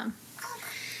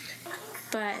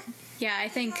 But, yeah, I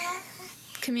think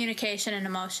communication and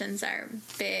emotions are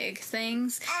big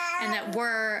things, and that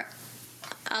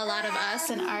a lot of us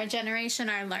in our generation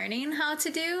are learning how to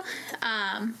do,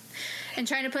 and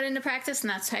trying to put into practice. And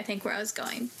that's, I think, where I was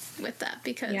going with that,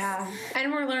 because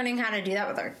and we're learning how to do that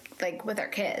with our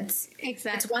kids.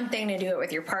 Exactly. It's one thing to do it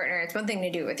with your partner. It's one thing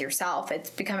to do it with yourself.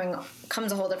 It's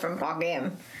comes a whole different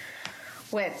ballgame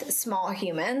with small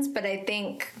humans. But I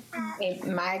think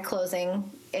my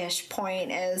closing-ish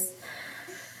point is,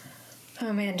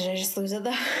 oh man, did I just lose it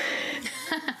though?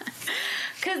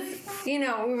 Because,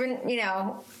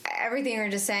 everything you're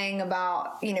just saying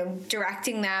about, you know,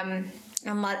 directing them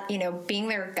and being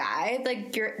their guide,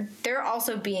 like they're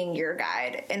also being your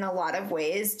guide in a lot of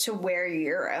ways to where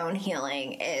your own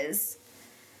healing is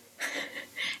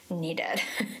needed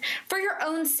for your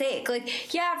own sake.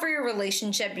 Like, yeah, for your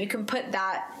relationship, you can put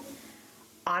that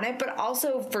on it, but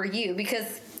also for you,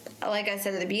 because like I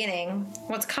said at the beginning,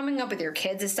 what's coming up with your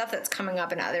kids is stuff that's coming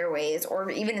up in other ways, or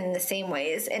even in the same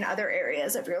ways in other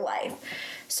areas of your life.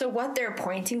 So what they're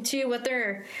pointing to, what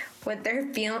you're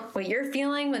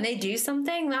feeling when they do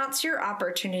something, that's your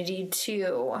opportunity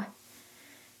to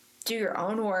do your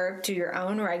own work, do your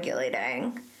own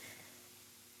regulating,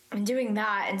 and doing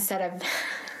that instead of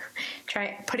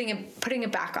putting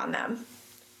it back on them.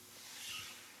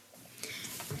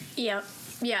 Yep.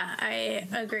 Yeah, I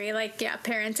agree. Like, yeah,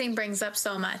 parenting brings up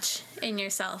so much in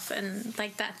yourself, and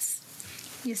like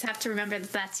you just have to remember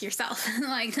that that's yourself,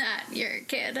 like not your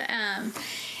kid.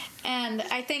 And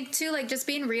I think too, like just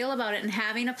being real about it and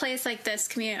having a place like this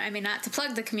community. I mean, not to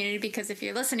plug the community, because if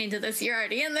you're listening to this, you're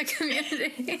already in the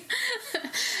community.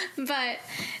 But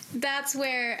that's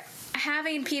where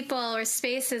having people or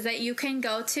spaces that you can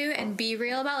go to and be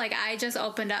real about. Like, I just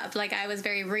opened up, like I was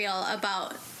very real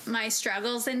about my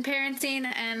struggles in parenting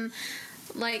and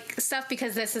like stuff,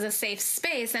 because this is a safe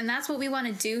space, and that's what we want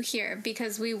to do here,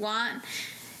 because we want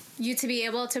you to be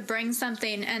able to bring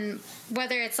something, and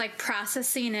whether it's like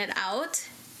processing it out,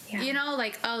 you know,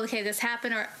 like, oh, okay, this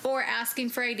happened, or asking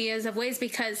for ideas of ways,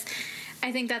 because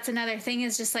I think that's another thing,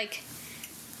 is just like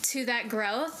to that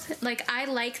growth. Like, I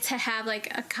like to have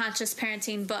like a conscious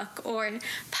parenting book or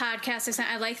podcast or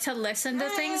something. I like to listen to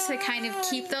things to kind of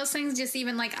keep those things just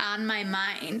even like on my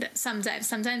mind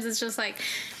sometimes it's just like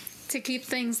to keep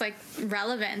things like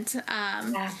relevant,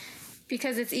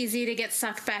 because it's easy to get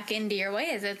sucked back into your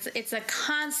ways. It's a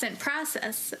constant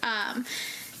process.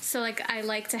 So like I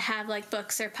like to have like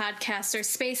books or podcasts or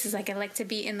spaces. Like I like to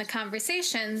be in the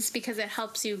conversations because it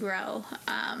helps you grow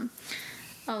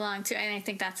along too. And I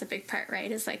think that's a big part,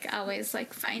 right? Is like always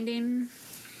like finding,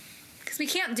 because we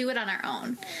can't do it on our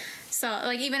own. So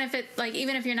like even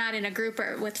if you're not in a group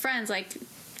or with friends, like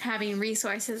having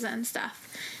resources and stuff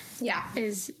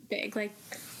is big. Like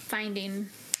finding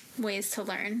ways to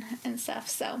learn and stuff.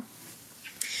 So,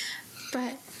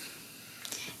 but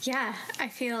yeah, I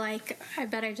feel like I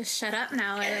better just shut up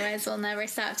now, otherwise we'll never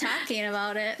stop talking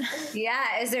about it.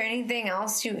 Yeah, is there anything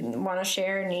else you want to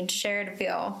share or need to share to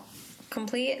feel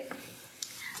complete?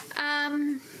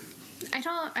 I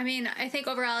think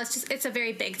overall it's a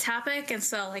very big topic, and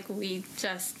so like we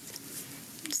just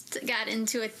got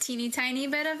into a teeny tiny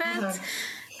bit of it.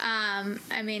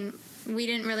 We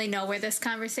didn't really know where this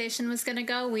conversation was going to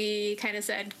go. We kind of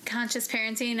said conscious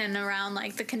parenting and around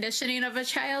like the conditioning of a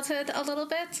childhood a little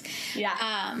bit.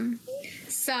 Yeah.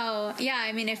 So yeah,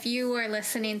 I mean, if you were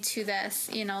listening to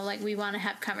this, you know, like we want to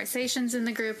have conversations in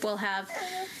the group. We'll have,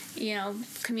 you know,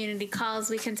 community calls.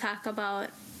 We can talk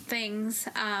about things.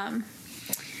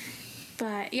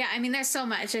 But yeah, I mean, there's so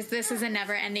much. This is a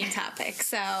never ending topic.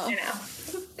 So, you know,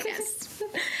 yes.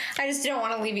 I just don't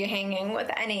want to leave you hanging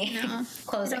with any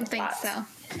closing thoughts. I don't think so.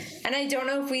 And I don't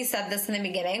know if we said this in the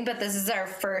beginning, but this is our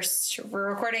first, we're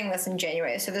recording this in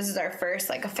January, so this is our first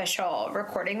like official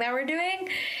recording that we're doing.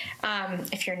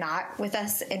 If you're not with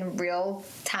us in real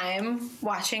time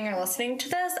watching or listening to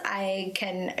this, I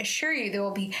can assure you there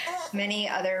will be many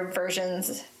other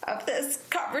versions of this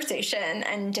conversation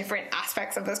and different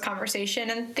aspects of this conversation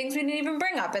and things we didn't even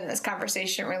bring up in this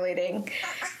conversation relating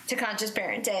to conscious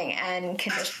parenting and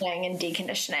conditioning and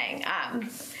deconditioning.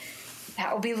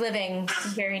 That will be living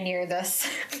very near this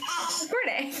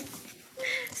recording.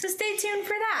 So stay tuned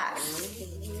for that.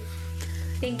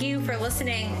 Thank you for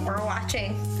listening or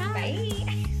watching. Bye.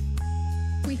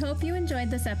 We hope you enjoyed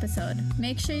this episode.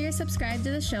 Make sure you're subscribed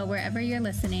to the show wherever you're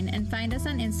listening, and find us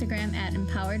on Instagram at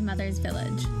Empowered Mothers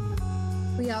Village.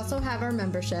 We also have our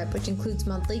membership, which includes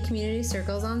monthly community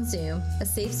circles on Zoom, a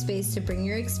safe space to bring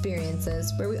your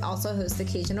experiences, where we also host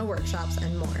occasional workshops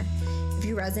and more. If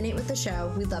you resonate with the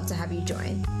show, we'd love to have you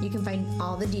join. You can find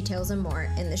all the details and more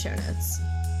in the show notes.